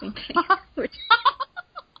to interesting things.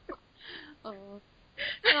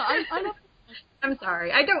 I'm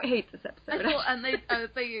sorry, I don't hate this episode. I thought, and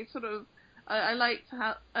they sort of, I liked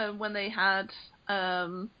how, when they had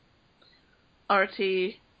RT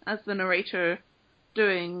as the narrator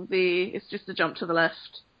doing it's just a jump to the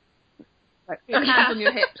left, like hands on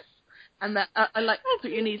your hips, and that I like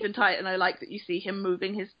put your knees in tight, and I like that you see him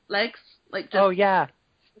moving his legs, like just,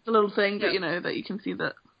 it's a little thing, but that you can see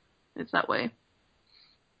that it's that way.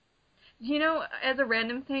 As a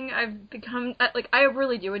random thing, I've become, I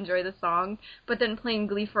really do enjoy the song, but then playing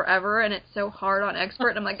Glee Forever, and it's so hard on Expert,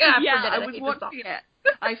 and I'm like, forget it, I was watching it.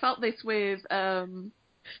 I felt this with, it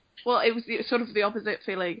was sort of the opposite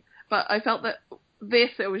feeling, but I felt that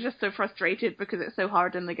it was just so frustrated because it's so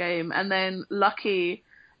hard in the game, and then Lucky,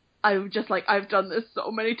 I'm just like, I've done this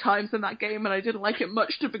so many times in that game, and I didn't like it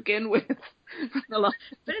much to begin with. But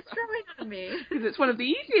it's growing on me. Because it's one of the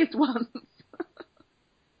easiest ones.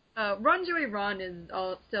 Run, Joey, Run is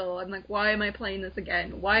all still, I'm like, why am I playing this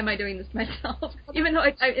again? Why am I doing this to myself? Even though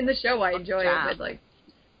in the show I enjoy it, but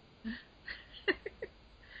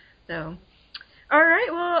so.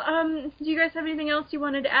 Alright, well, do you guys have anything else you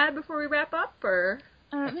wanted to add before we wrap up, or?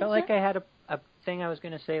 I felt like I had a thing I was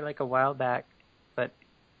going to say a while back, but...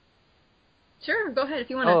 Sure, go ahead if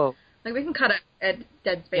you want to. We can cut it at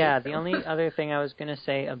dead space. Yeah, the only other thing I was going to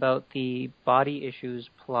say about the body issues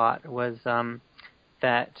plot was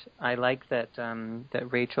that I like that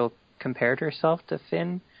Rachel compared herself to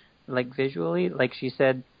Finn like visually. Like she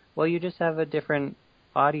said, well, you just have a different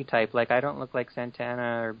body type. Like I don't look like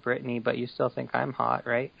Santana or Brittany, but you still think I'm hot,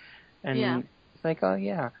 right? And Yeah. it's like, oh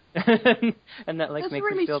yeah, and that like That's makes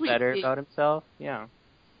really him feel sweet, better Pete. about himself. Yeah.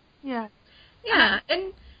 Yeah. Yeah,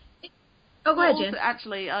 and oh, go ahead, Also, Jen.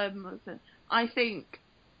 actually, I think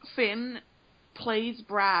Finn plays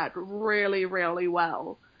Brad really, really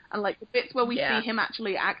well. And, like, the bits where we Yeah. see him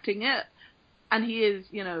actually acting it, and he is,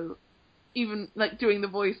 even, like, doing the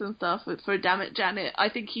voice and stuff for Damn It, Janet, I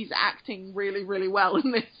think he's acting really, really well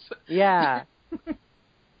in this. Yeah.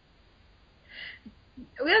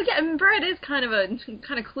 Well, yeah, I mean, Brad is kind of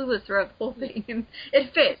clueless throughout the whole thing, and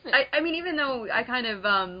it fits. I mean, even though I kind of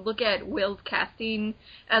look at Will's casting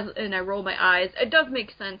and I roll my eyes, it does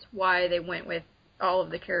make sense why they went with all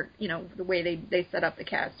of the the way they set up the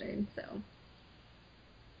casting. So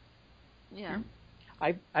Yeah.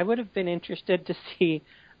 I would have been interested to see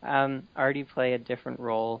Artie play a different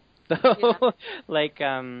role. So, Yeah. like,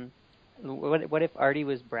 what if Artie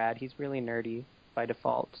was Brad? He's really nerdy by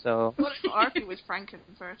default. So What if Artie was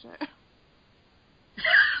Frankenfurter?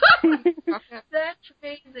 that's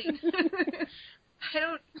amazing. I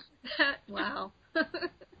don't. Wow.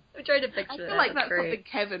 I'm trying to picture I that. feel like that's great. something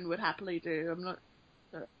Kevin would happily do. I'm not.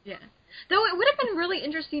 Yeah. Though it would have been really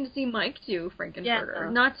interesting to see Mike do Frankenfurter. Yeah.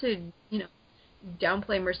 Not to,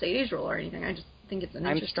 downplay Mercedes' role or anything. I just think it's an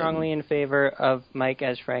I'm interesting... strongly in favor of Mike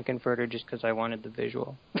as Frankenfurter just because I wanted the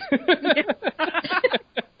visual.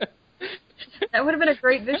 That would have been a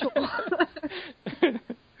great visual.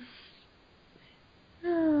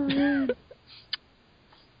 Oh, man.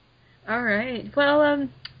 All right. Well, I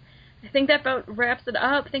think that about wraps it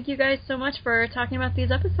up. Thank you guys so much for talking about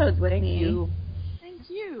these episodes with me. Thank you. Thank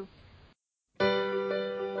you.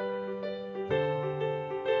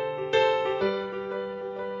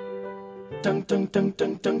 Dun dun dun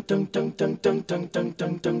dun dun dun dun dun dun dun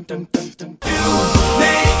dun dun dun dun dun. You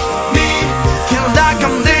make me feel like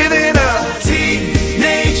I'm living a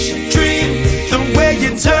teenage dream. The way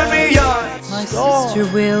you turn me on. My sister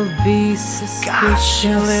will be Gosh,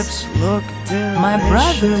 your suspicious. lips look delicious. My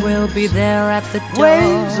brother will be there at the door.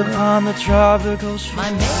 Waves upon the tropical shore. My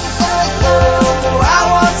maid Oh, I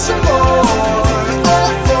want some more.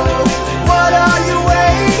 Oh, what are you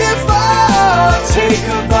waiting for? Take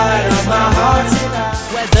a bite of my heart tonight.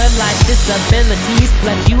 Whether life's disabilities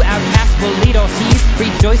left you outcast will lead or tease,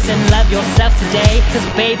 rejoice and love yourself today, cause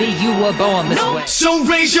baby you were born this way. So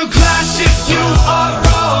raise your glass if you are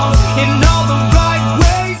wrong in all the right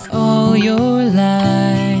ways. all your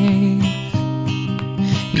life.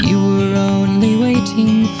 You were only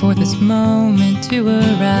waiting for this moment to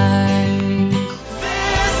arrive.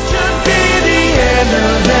 This could be the end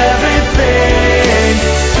of everything.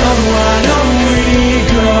 Somewhere only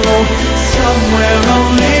go, somewhere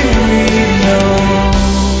only we know.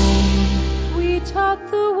 We taught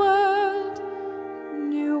the world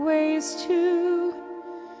new ways to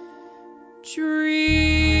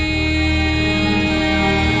dream.